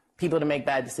people to make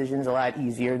bad decisions a lot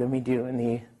easier than we do in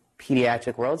the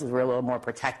pediatric world, because we're a little more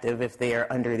protective if they are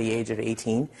under the age of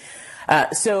 18.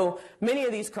 So many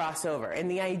of these cross over. And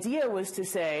the idea was to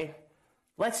say,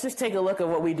 let's just take a look at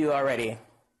what we do already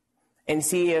and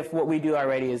see if what we do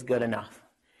already is good enough.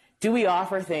 Do we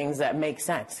offer things that make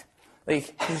sense?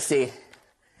 Like, let's see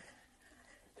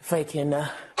if I can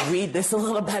read this a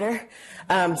little better.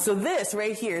 So this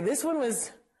right here, this one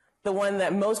was the one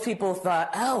that most people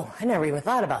thought, oh, I never even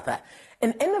thought about that.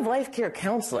 An end-of-life care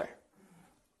counselor.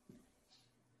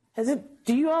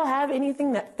 Do you all have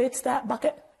anything that fits that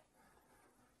bucket?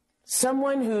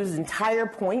 Someone whose entire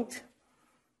point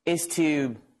is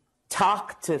to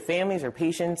talk to families or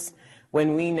patients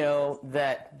when we know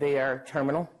that they are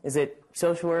terminal. Is it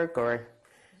social work, or,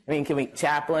 I mean, can we,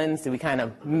 chaplains, do we kind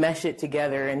of mesh it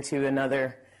together into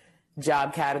another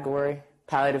job category?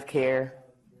 Palliative care.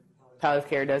 Palliative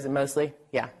care does it mostly?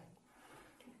 Yeah.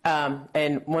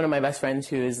 And one of my best friends,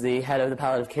 who is the head of the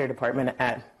palliative care department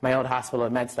at my old hospital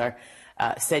at MedStar,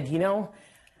 said, you know,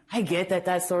 I get that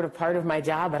that's sort of part of my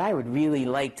job, but I would really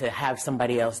like to have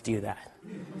somebody else do that.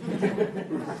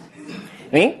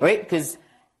 Me, right? Because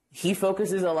he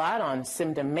focuses a lot on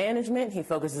symptom management. He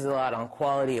focuses a lot on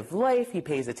quality of life. He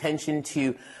pays attention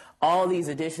to all these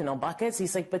additional buckets.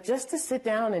 He's like, but just to sit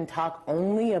down and talk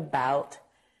only about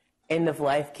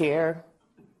end-of-life care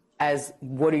as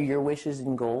what are your wishes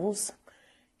and goals?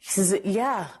 He says,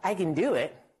 yeah, I can do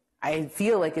it. I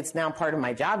feel like it's now part of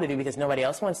my job to do because nobody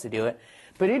else wants to do it.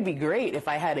 But it'd be great if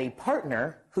I had a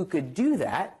partner who could do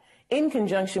that in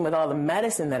conjunction with all the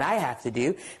medicine that I have to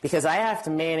do, because I have to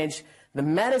manage the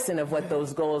medicine of what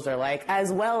those goals are like,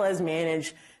 as well as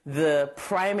manage the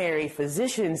primary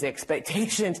physician's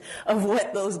expectations of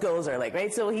what those goals are like,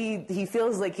 right? So he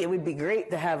feels like it would be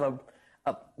great to have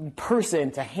a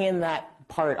person to hand that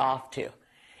part off to.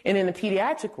 And in the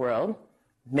pediatric world,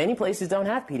 many places don't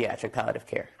have pediatric palliative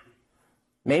care.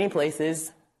 Many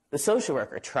places, the social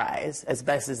worker tries as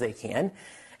best as they can.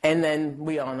 And then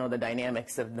we all know the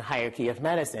dynamics of the hierarchy of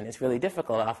medicine. It's really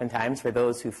difficult oftentimes for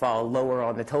those who fall lower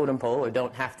on the totem pole or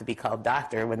don't have to be called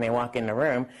doctor when they walk in the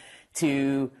room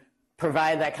to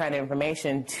provide that kind of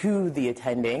information to the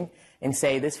attending and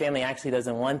say, this family actually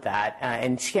doesn't want that,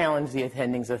 and challenge the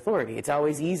attending's authority. It's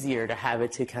always easier to have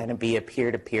it to kind of be a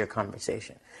peer-to-peer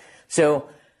conversation. So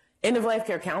end-of-life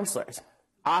care counselors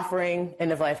offering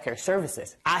end-of-life care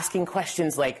services, asking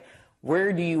questions like,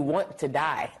 where do you want to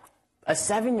die? A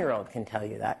 7-year-old can tell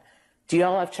you that. Do you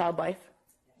all have child life?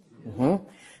 Mm-hmm.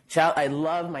 I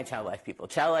love my child life people.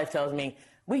 Child life tells me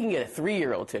we can get a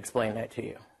 3-year-old to explain that to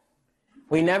you.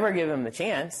 We never give them the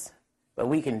chance, but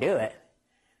we can do it.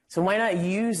 So why not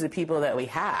use the people that we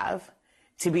have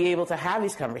to be able to have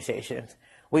these conversations?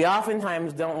 We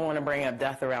oftentimes don't want to bring up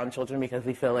death around children because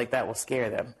we feel like that will scare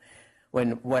them.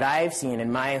 When what I've seen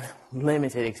in my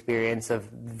limited experience of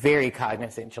very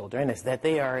cognizant children is that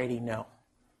they already know.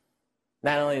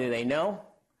 Not only do they know,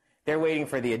 they're waiting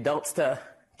for the adults to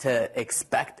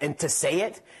expect and to say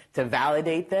it, to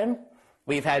validate them.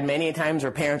 We've had many times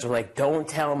where parents are like, don't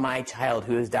tell my child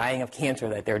who is dying of cancer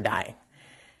that they're dying.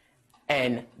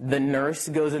 And the nurse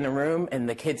goes in the room and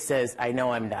the kid says, I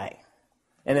know I'm dying.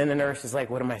 And then the nurse is like,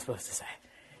 what am I supposed to say?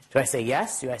 Do I say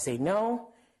yes? Do I say no?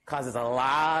 It causes a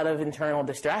lot of internal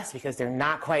distress because they're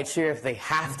not quite sure if they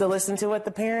have to listen to what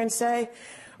the parents say,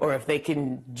 or if they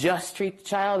can just treat the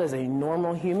child as a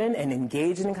normal human and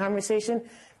engage in a conversation.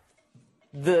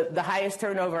 The highest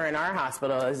turnover in our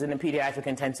hospital is in the pediatric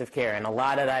intensive care, and a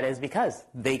lot of that is because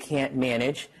they can't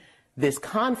manage this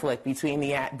conflict between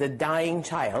the dying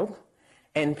child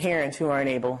and parents who aren't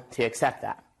able to accept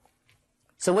that.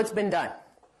 So what's been done?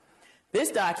 This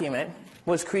document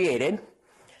was created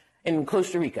in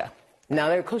Costa Rica.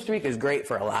 Now, Costa Rica is great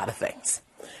for a lot of things.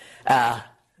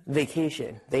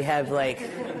 Vacation. They have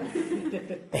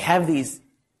these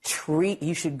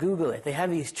you should Google it. They have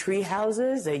these tree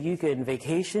houses that you can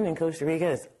vacation in Costa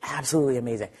Rica. It's absolutely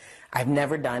amazing. I've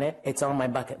never done it. It's on my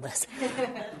bucket list.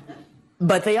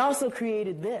 But they also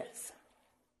created this.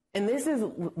 And this is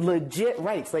legit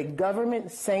rights, like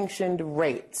government-sanctioned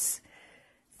rights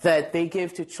that they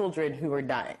give to children who are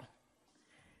dying.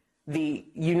 The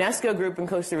UNESCO group in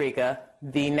Costa Rica,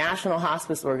 the National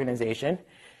Hospice Organization,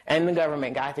 and the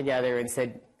government got together and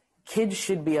said, kids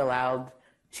should be allowed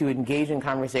to engage in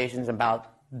conversations about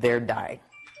their dying.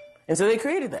 And so they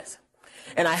created this.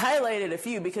 And I highlighted a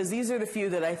few because these are the few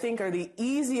that I think are the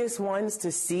easiest ones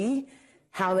to see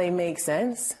how they make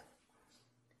sense.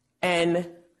 And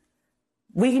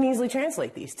we can easily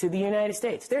translate these to the United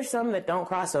States. There's some that don't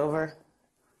cross over.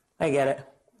 I get it.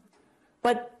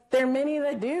 But there are many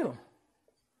that do.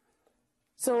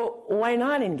 So why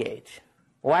not engage?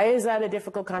 Why is that a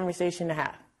difficult conversation to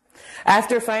have?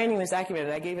 After finding this document,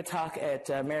 I gave a talk at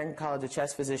American College of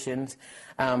Chest Physicians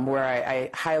where I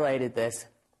highlighted this.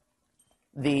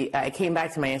 I came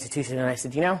back to my institution and I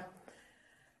said,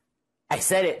 I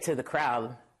said it to the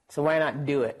crowd, so why not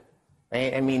do it?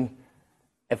 Right? I mean,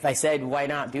 if I said, why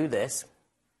not do this,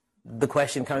 the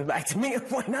question comes back to me,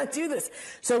 why not do this?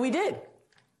 So we did.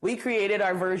 We created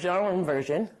our own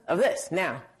version of this.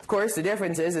 Now, of course, the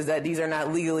difference is that these are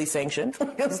not legally sanctioned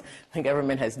because the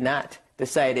government has not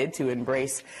decided to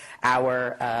embrace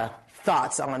our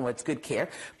thoughts on what's good care.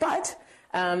 But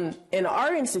in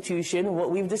our institution,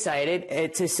 what we've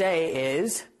decided to say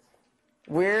is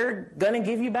we're going to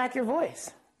give you back your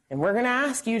voice. And we're going to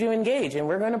ask you to engage. And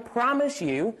we're going to promise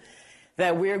you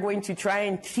that we're going to try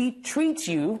and treat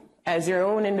you as your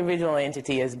own individual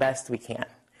entity as best we can.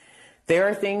 There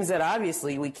are things that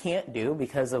obviously we can't do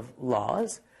because of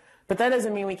laws, but that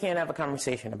doesn't mean we can't have a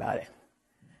conversation about it.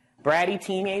 Bratty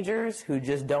teenagers who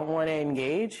just don't want to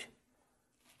engage,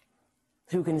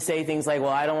 who can say things like, well,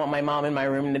 I don't want my mom in my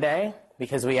room today,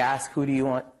 because we ask, who do you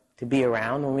want to be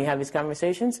around when we have these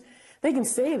conversations? They can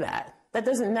say that. That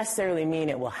doesn't necessarily mean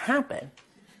it will happen.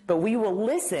 But we will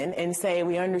listen and say,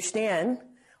 we understand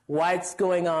what's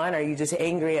going on. Are you just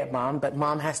angry at mom? But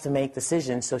mom has to make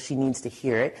decisions, so she needs to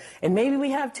hear it. And maybe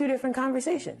we have two different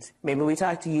conversations. Maybe we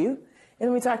talk to you, and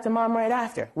then we talk to mom right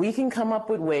after. We can come up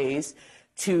with ways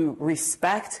to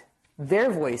respect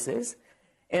their voices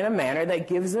in a manner that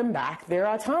gives them back their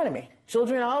autonomy.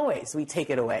 Children always, we take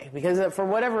it away. Because for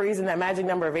whatever reason, that magic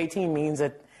number of 18 means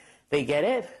that they get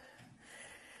it.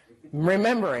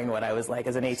 Remembering what I was like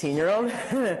as an 18-year-old.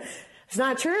 It's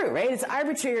not true, right? It's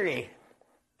arbitrary.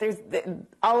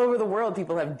 All over the world,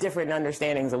 people have different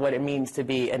understandings of what it means to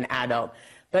be an adult.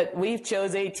 But we've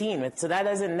chose 18, so that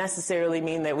doesn't necessarily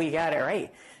mean that we got it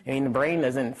right. I mean, the brain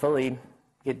doesn't fully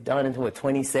get done until,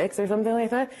 26 or something like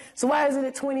that? So why is it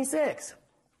at 26?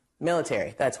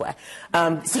 Military, that's why.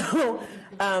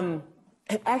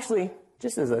 Actually,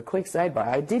 just as a quick sidebar,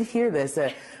 I did hear this.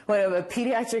 When a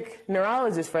pediatric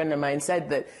neurologist friend of mine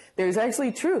said that there's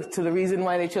actually truth to the reason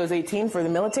why they chose 18 for the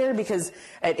military, because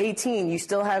at 18, you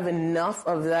still have enough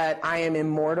of that I am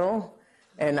immortal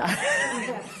and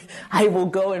I will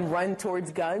go and run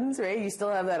towards guns, right? You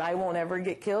still have that I won't ever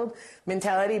get killed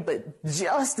mentality, but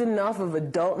just enough of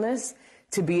adultness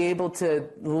to be able to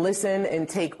listen and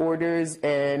take orders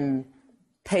and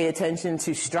pay attention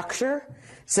to structure.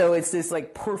 So it's this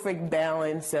like perfect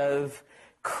balance of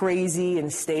crazy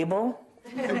and stable,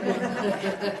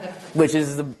 which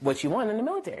is what you want in the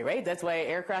military, right? That's why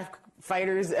aircraft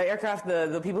fighters,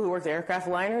 the people who work the aircraft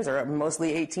liners are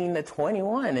mostly 18 to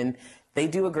 21, and they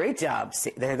do a great job.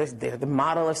 They're the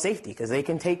model of safety because they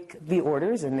can take the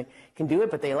orders and they can do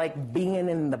it, but they like being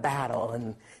in the battle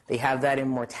and they have that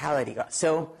immortality.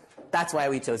 So that's why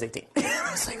we chose 18. I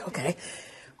was like, okay.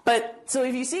 But so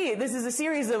if you see, this is a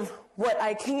series of what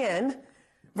I can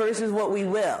versus what we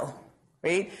will,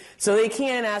 right? So they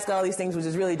can ask all these things, which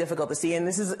is really difficult to see. And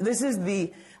this is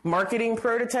the marketing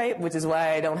prototype, which is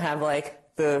why I don't have like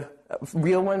the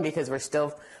real one because we're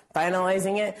still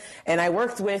finalizing it. And I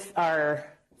worked with our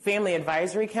Family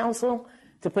Advisory Council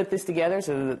to put this together,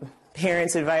 so the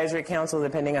Parents Advisory Council,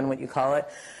 depending on what you call it,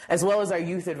 as well as our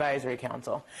Youth Advisory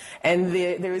Council. And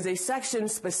there is a section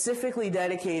specifically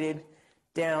dedicated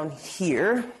down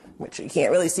here, which you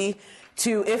can't really see,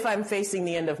 to if I'm facing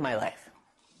the end of my life.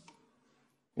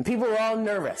 And people were all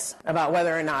nervous about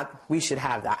whether or not we should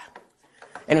have that.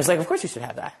 And it was like, of course we should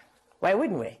have that. Why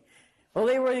wouldn't we? Well,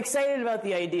 they were excited about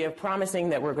the idea of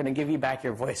promising that we're going to give you back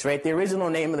your voice, right? The original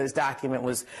name of this document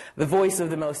was The Voice of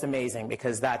the Most Amazing,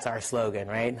 because that's our slogan,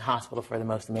 right? Hospital for the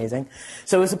Most Amazing.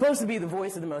 So it was supposed to be the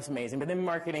voice of the most amazing, but then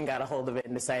marketing got a hold of it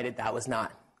and decided that was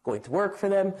not going to work for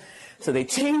them. So they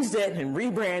changed it and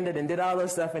rebranded and did all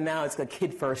those stuff, and now it's a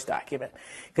Kid First document,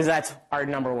 because that's our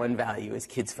number one value is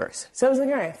kids first. So I was like,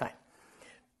 all right, fine.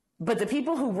 But the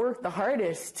people who worked the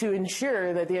hardest to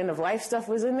ensure that the end of life stuff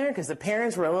was in there, because the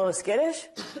parents were a little skittish,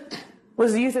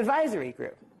 was the Youth Advisory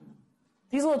Group.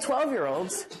 These little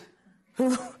 12-year-olds,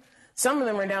 who some of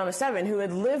them were down to 7, who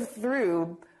had lived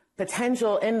through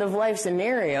potential end-of-life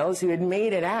scenarios, who had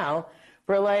made it out,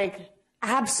 were like,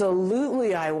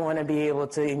 absolutely I want to be able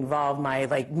to involve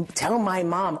tell my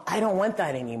mom, I don't want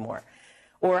that anymore.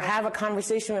 Or have a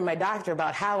conversation with my doctor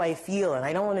about how I feel, and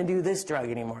I don't want to do this drug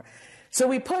anymore. So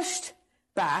we pushed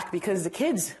back because the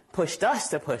kids pushed us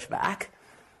to push back,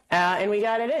 and we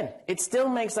got it in. It still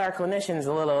makes our clinicians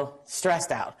a little stressed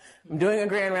out. I'm doing a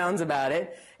grand rounds about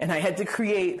it, and I had to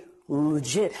create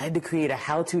a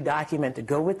how-to document to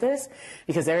go with this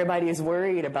because everybody is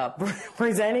worried about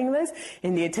presenting this,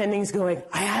 and the attendings going,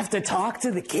 I have to talk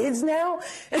to the kids now?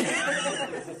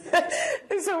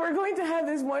 And so we're going to have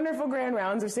this wonderful grand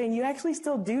rounds of saying, you actually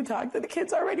still do talk to the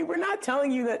kids already. We're not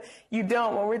telling you that you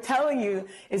don't. What we're telling you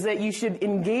is that you should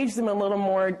engage them a little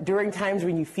more during times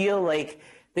when you feel like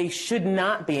they should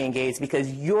not be engaged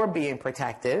because you're being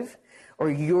protective, or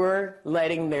you're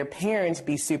letting their parents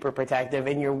be super protective,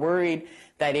 and you're worried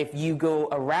that if you go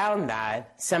around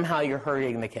that, somehow you're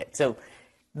hurting the kid. So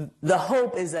the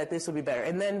hope is that this will be better.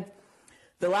 And then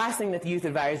the last thing that the Youth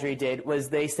Advisory did was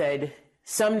they said,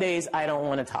 some days I don't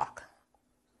want to talk.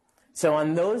 So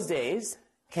on those days,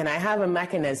 can I have a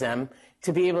mechanism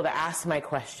to be able to ask my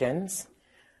questions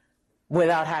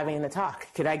without having to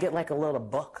talk? Could I get like a little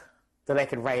book that I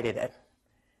could write it in?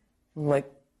 I'm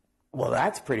like, well,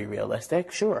 that's pretty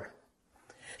realistic. Sure.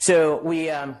 So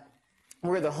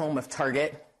we're the home of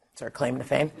Target. It's our claim to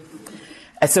fame.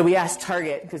 And so we asked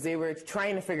Target, because they were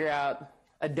trying to figure out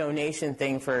a donation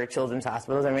thing for children's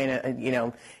hospitals. I mean, you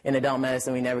know, in adult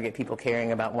medicine, we never get people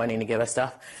caring about wanting to give us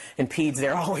stuff. In peds,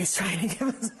 they're always trying to give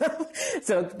us stuff.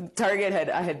 So Target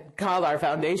I had called our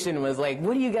foundation and was like,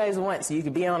 what do you guys want? So you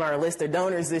could be on our list of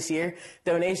donations this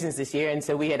year. And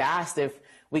so we had asked if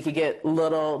we could get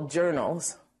little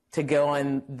journals to go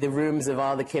in the rooms of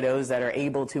all the kiddos that are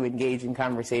able to engage in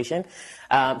conversation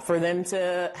for them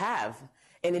to have.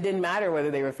 And it didn't matter whether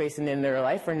they were facing it in their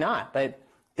life or not, but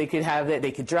they could have it,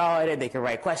 they could draw it, they could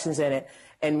write questions in it.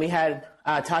 And we had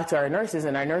talked to our nurses,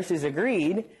 and our nurses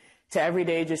agreed to every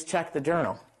day just check the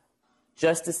journal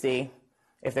just to see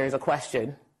if there's a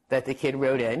question that the kid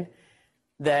wrote in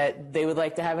that they would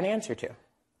like to have an answer to.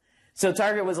 So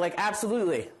Target was like,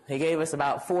 absolutely. They gave us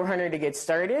about 400 to get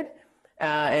started.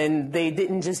 And they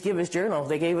didn't just give us journals.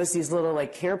 They gave us these little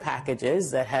like care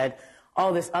packages that had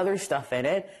all this other stuff in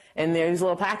it. And these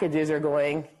little packages are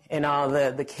going in all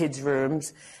the kids'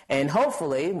 rooms. And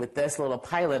hopefully, with this little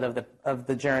pilot of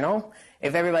the journal,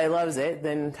 if everybody loves it,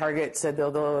 then Target said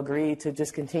they'll agree to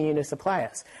just continue to supply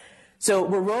us. So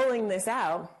we're rolling this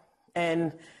out,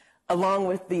 and along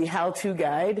with the how-to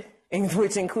guide,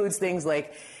 which includes things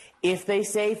like, if they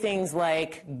say things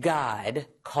like, God,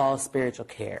 call spiritual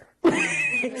care.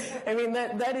 I mean,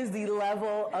 that is the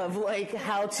level of like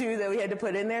how-to that we had to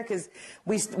put in there, because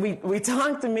we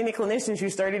talked to many clinicians who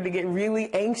started to get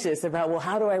really anxious about, well,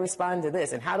 how do I respond to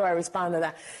this and how do I respond to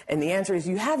that? And the answer is,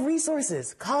 you have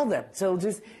resources, call them. So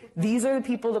just, these are the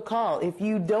people to call. If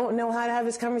you don't know how to have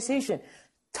this conversation,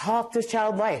 talk to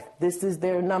Child Life. This is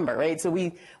their number, right? So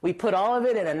we put all of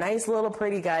it in a nice little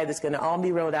pretty guide that's going to all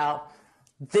be rolled out.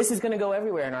 This is going to go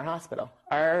everywhere in our hospital.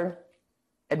 Our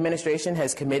administration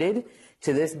has committed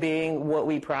to this being what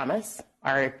we promise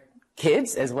our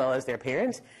kids as well as their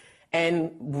parents.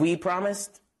 And we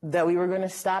promised that we were going to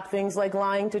stop things like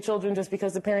lying to children just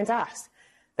because the parents asked.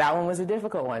 That one was a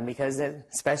difficult one because,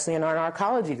 especially in our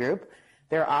oncology group,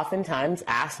 they're oftentimes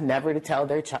asked never to tell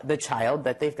the child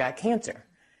that they've got cancer.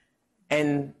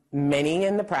 And many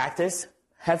in the practice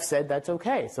have said that's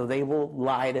okay, so they will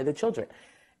lie to the children.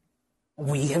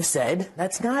 We have said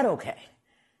that's not okay.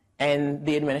 And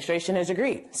the administration has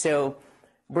agreed. So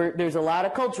there's a lot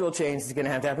of cultural change that's going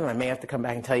to have to happen. I may have to come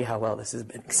back and tell you how well this has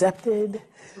been accepted.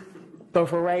 But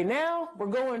for right now, we're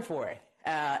going for it.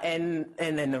 And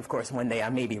then, of course, one day I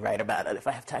may be right about it if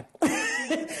I have time.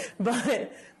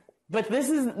 But this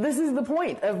is the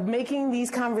point of making these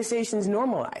conversations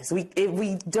normalized. If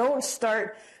we don't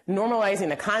start normalizing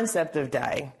the concept of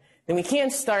dying, then we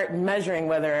can't start measuring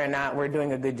whether or not we're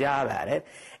doing a good job at it.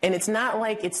 And it's not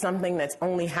like it's something that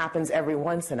only happens every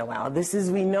once in a while.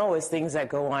 We know is things that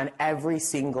go on every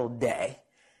single day.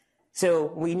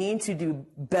 So we need to do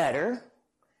better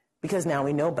because now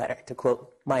we know better, to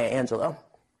quote Maya Angelou.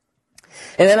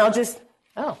 And then I'll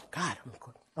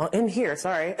end here,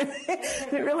 sorry.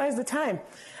 Didn't realize the time.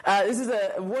 This is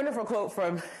a wonderful quote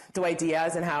from Dwight D.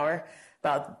 Eisenhower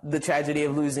about the tragedy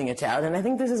of losing a child. And I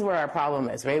think this is where our problem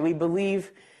is, right? We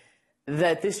believe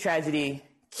that this tragedy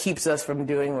keeps us from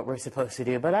doing what we're supposed to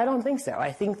do, but I don't think so.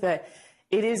 I think that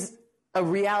it is a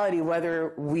reality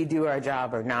whether we do our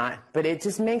job or not, but it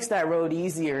just makes that road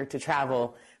easier to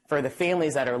travel for the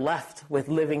families that are left with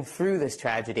living through this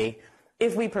tragedy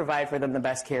if we provide for them the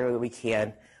best care that we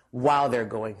can while they're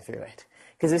going through it.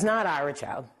 Because it's not our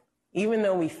child. Even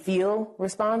though we feel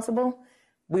responsible,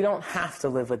 we don't have to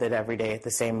live with it every day at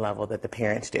the same level that the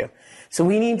parents do. So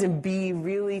we need to be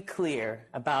really clear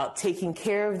about taking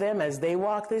care of them as they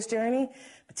walk this journey,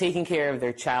 but taking care of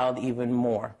their child even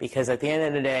more. Because at the end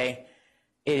of the day,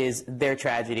 it is their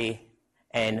tragedy,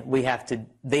 and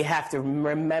they have to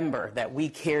remember that we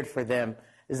cared for them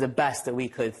as the best that we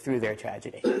could through their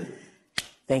tragedy.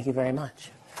 Thank you very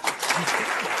much.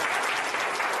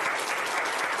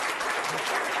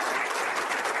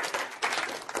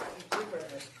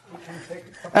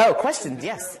 Oh, questions,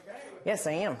 yes. Yes,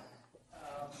 I am.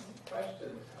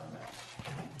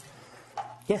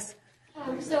 Yes.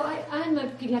 So I'm a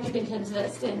pediatric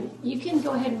intensivist, and you can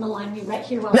go ahead and malign me right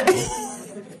here while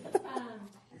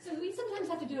so we sometimes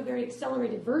have to do a very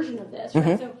accelerated version of this, right?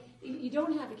 Mm-hmm. So you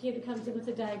don't have a kid who comes in with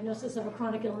a diagnosis of a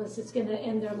chronic illness that's going to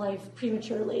end their life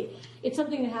prematurely. It's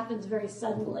something that happens very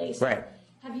suddenly. So right.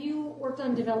 Have you worked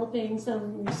on developing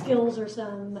some skills or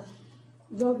some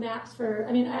roadmaps for?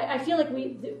 I mean, I feel like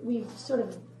we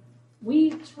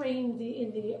trained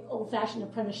in the old-fashioned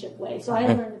apprenticeship way. So I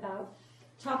learned about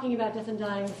talking about death and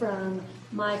dying from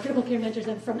my critical care mentors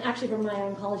and from my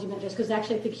oncology mentors, because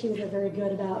actually I think here they're very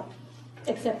good about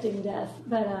accepting death.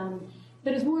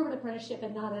 But it's more of an apprenticeship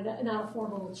and not a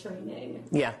formal training.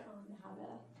 Yeah. On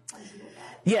how to do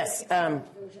that. Yes.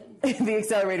 The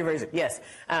accelerated version. Yes.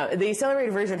 The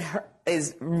accelerated version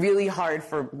is really hard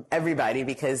for everybody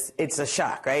because it's a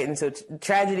shock, right? And so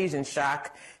tragedies and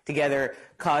shock together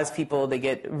cause people to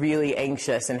get really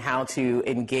anxious in how to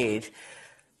engage.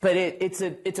 But it's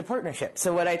a partnership.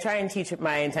 So what I try and teach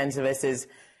my intensivists is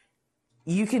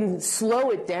you can slow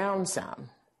it down some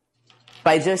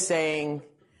by just saying,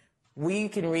 we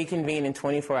can reconvene in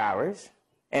 24 hours,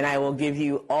 and I will give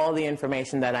you all the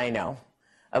information that I know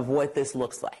of what this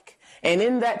looks like. And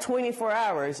in that 24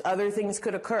 hours, other things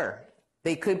could occur.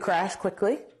 They could crash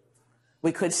quickly,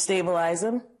 we could stabilize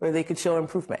them, or they could show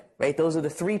improvement, right? Those are the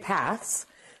three paths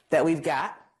that we've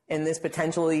got in this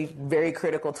potentially very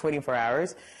critical 24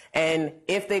 hours. And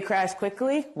if they crash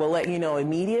quickly, we'll let you know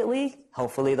immediately.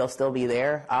 Hopefully they'll still be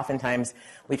there. Oftentimes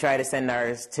we try to send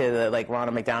ours to the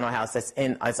Ronald McDonald House that's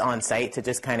on site to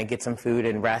just kind of get some food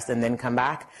and rest and then come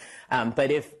back.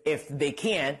 But if they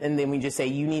can't, and then we just say,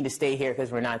 you need to stay here because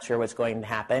we're not sure what's going to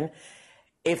happen.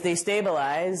 If they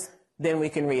stabilize, then we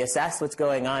can reassess what's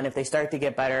going on. If they start to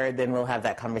get better, then we'll have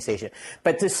that conversation.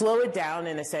 But to slow it down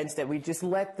in a sense that we just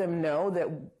let them know that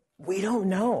we don't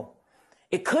know.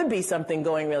 It could be something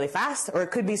going really fast, or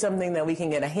it could be something that we can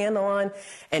get a handle on,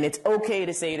 and it's okay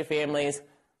to say to families,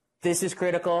 this is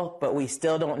critical, but we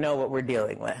still don't know what we're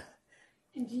dealing with.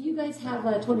 And do you guys have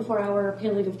a 24-hour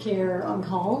palliative care on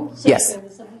call? So Yes.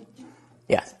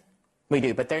 Yes, we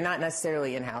do, but they're not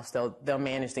necessarily in-house. They'll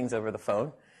manage things over the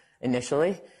phone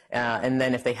initially, and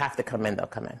then if they have to come in, they'll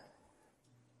come in.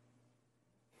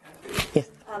 Yes.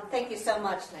 Thank you so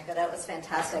much, Nneka. That was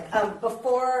fantastic.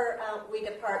 Before we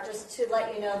depart, just to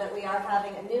let you know that we are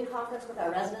having a noon conference with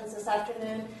our residents this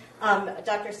afternoon.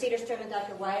 Dr. Sederstrom and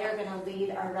Dr. White are going to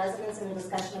lead our residents in a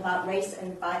discussion about race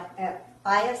and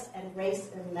bias and race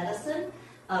in medicine.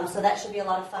 So that should be a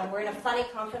lot of fun. We're in a funny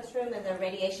conference room in the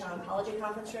radiation oncology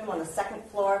conference room on the second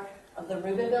floor of the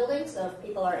Rubin building. So if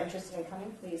people are interested in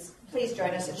coming, please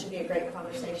join us. It should be a great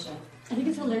conversation. I think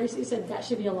it's hilarious that you said that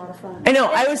should be a lot of fun. I know.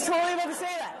 I was totally about to say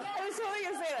that.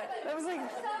 I was like,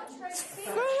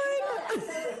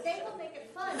 they will make it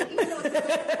fun, even though it's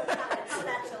not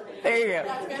naturally. there you go.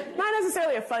 Not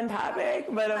necessarily a fun topic,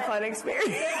 but a fun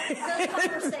experience. Good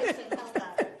conversation. How's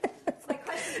that? My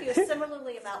question to you is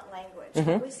similarly about language.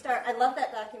 When we start, I love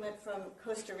that document from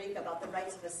Costa Rica about the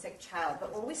rights of a sick child,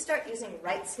 but when we start using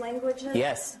rights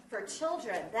languages for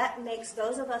children, that makes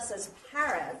those of us as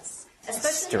parents,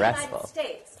 especially in the United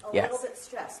States, a little bit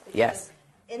stressed. Because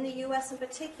in the U.S. in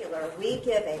particular, we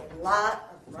give a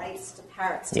lot of rights to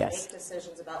parents to make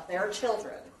decisions about their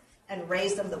children and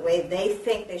raise them the way they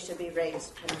think they should be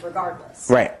raised, regardless.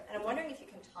 Right. And I'm wondering if you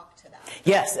can talk to that.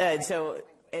 Yes.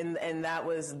 And that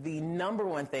was the number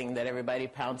one thing that everybody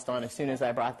pounced on as soon as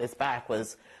I brought this back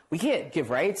was we can't give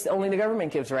rights. Only the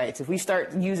government gives rights. If we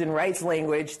start using rights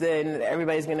language, then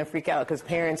everybody's going to freak out because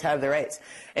parents have the rights.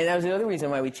 And that was the other reason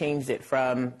why we changed it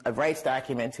from a rights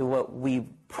document to what we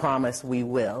promise we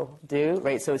will do,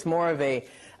 right? So it's more of a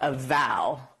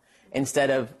vow instead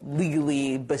of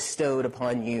legally bestowed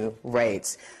upon you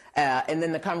rights. And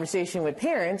then the conversation with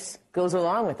parents goes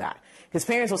along with that. Because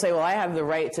parents will say, well, I have the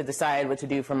right to decide what to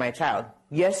do for my child.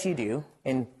 Yes, you do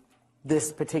in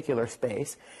this particular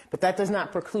space. But that does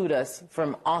not preclude us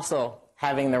from also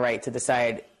having the right to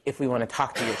decide if we want to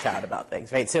talk to your child about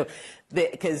things, right? So,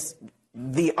 because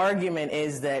the argument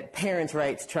is that parents'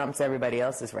 rights trumps everybody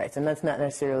else's rights. And that's not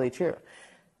necessarily true.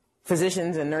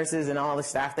 Physicians and nurses and all the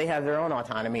staff, they have their own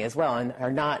autonomy as well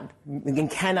and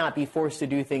cannot be forced to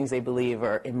do things they believe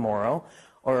are immoral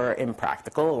or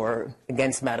impractical or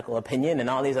against medical opinion and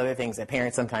all these other things that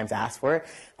parents sometimes ask for.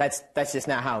 That's just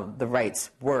not how the rights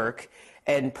work.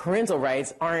 And parental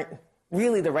rights aren't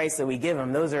really the rights that we give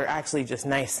them. Those are actually just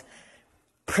nice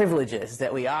privileges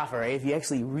that we offer. Right? If you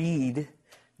actually read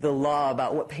the law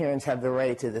about what parents have the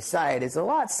right to decide, it's a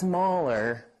lot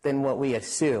smaller than what we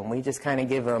assume. We just kind of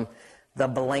give them the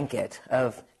blanket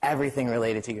of everything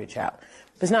related to your child.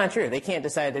 But it's not true. They can't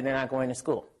decide that they're not going to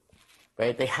school.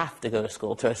 Right? They have to go to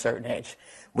school to a certain age.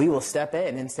 We will step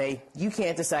in and say, you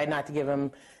can't decide not to give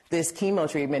them this chemo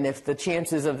treatment if the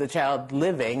chances of the child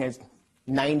living is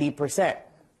 90%.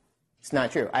 It's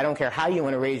not true. I don't care how you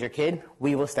want to raise your kid.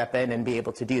 We will step in and be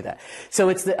able to do that. So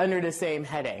it's under the same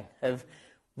heading of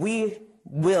we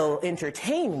will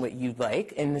entertain what you'd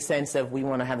like in the sense of we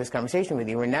want to have this conversation with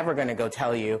you. We're never going to go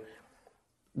tell you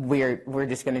we're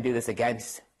just going to do this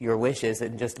against your wishes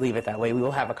and just leave it that way. We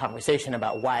will have a conversation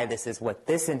about why this is what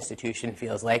this institution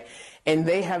feels like. And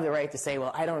they have the right to say,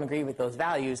 well, I don't agree with those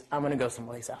values. I'm going to go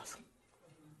someplace else.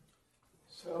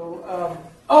 So,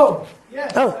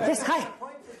 yes. Oh, yes, hi.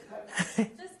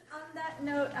 Just on that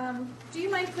note, do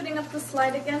you mind putting up the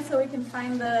slide again so we can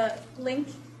find the link?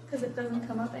 Because it doesn't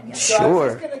come up anymore. So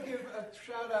Sure. I'm just going to give a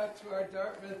shout out to our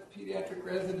Dartmouth Pediatric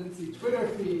Residency Twitter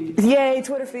feed. Yay,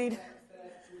 Twitter feed.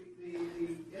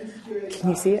 Can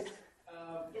you see it?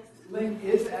 Link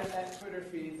is at that Twitter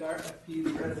feed, Dartmouth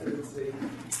Peds Residency,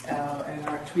 and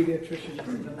our Pediatrician is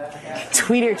in the back.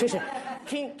 Pediatrician.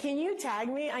 Can you tag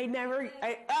me? I never.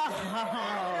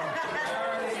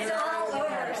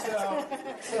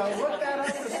 So look that up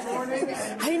this morning.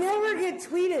 I never get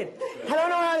tweeted. I don't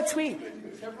know how to tweet.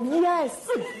 Yes.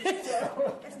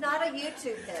 It's not a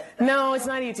YouTube hit. No, it's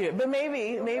not YouTube, but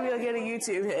maybe I'll get a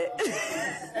YouTube hit.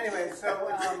 Anyway,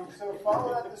 so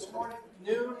follow that this morning,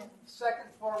 noon, second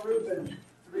floor Reuben,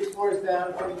 3 floors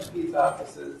down from the Peds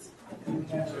offices in the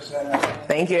Cancer Center.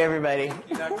 Thank you, everybody. Thank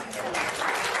you, Dr.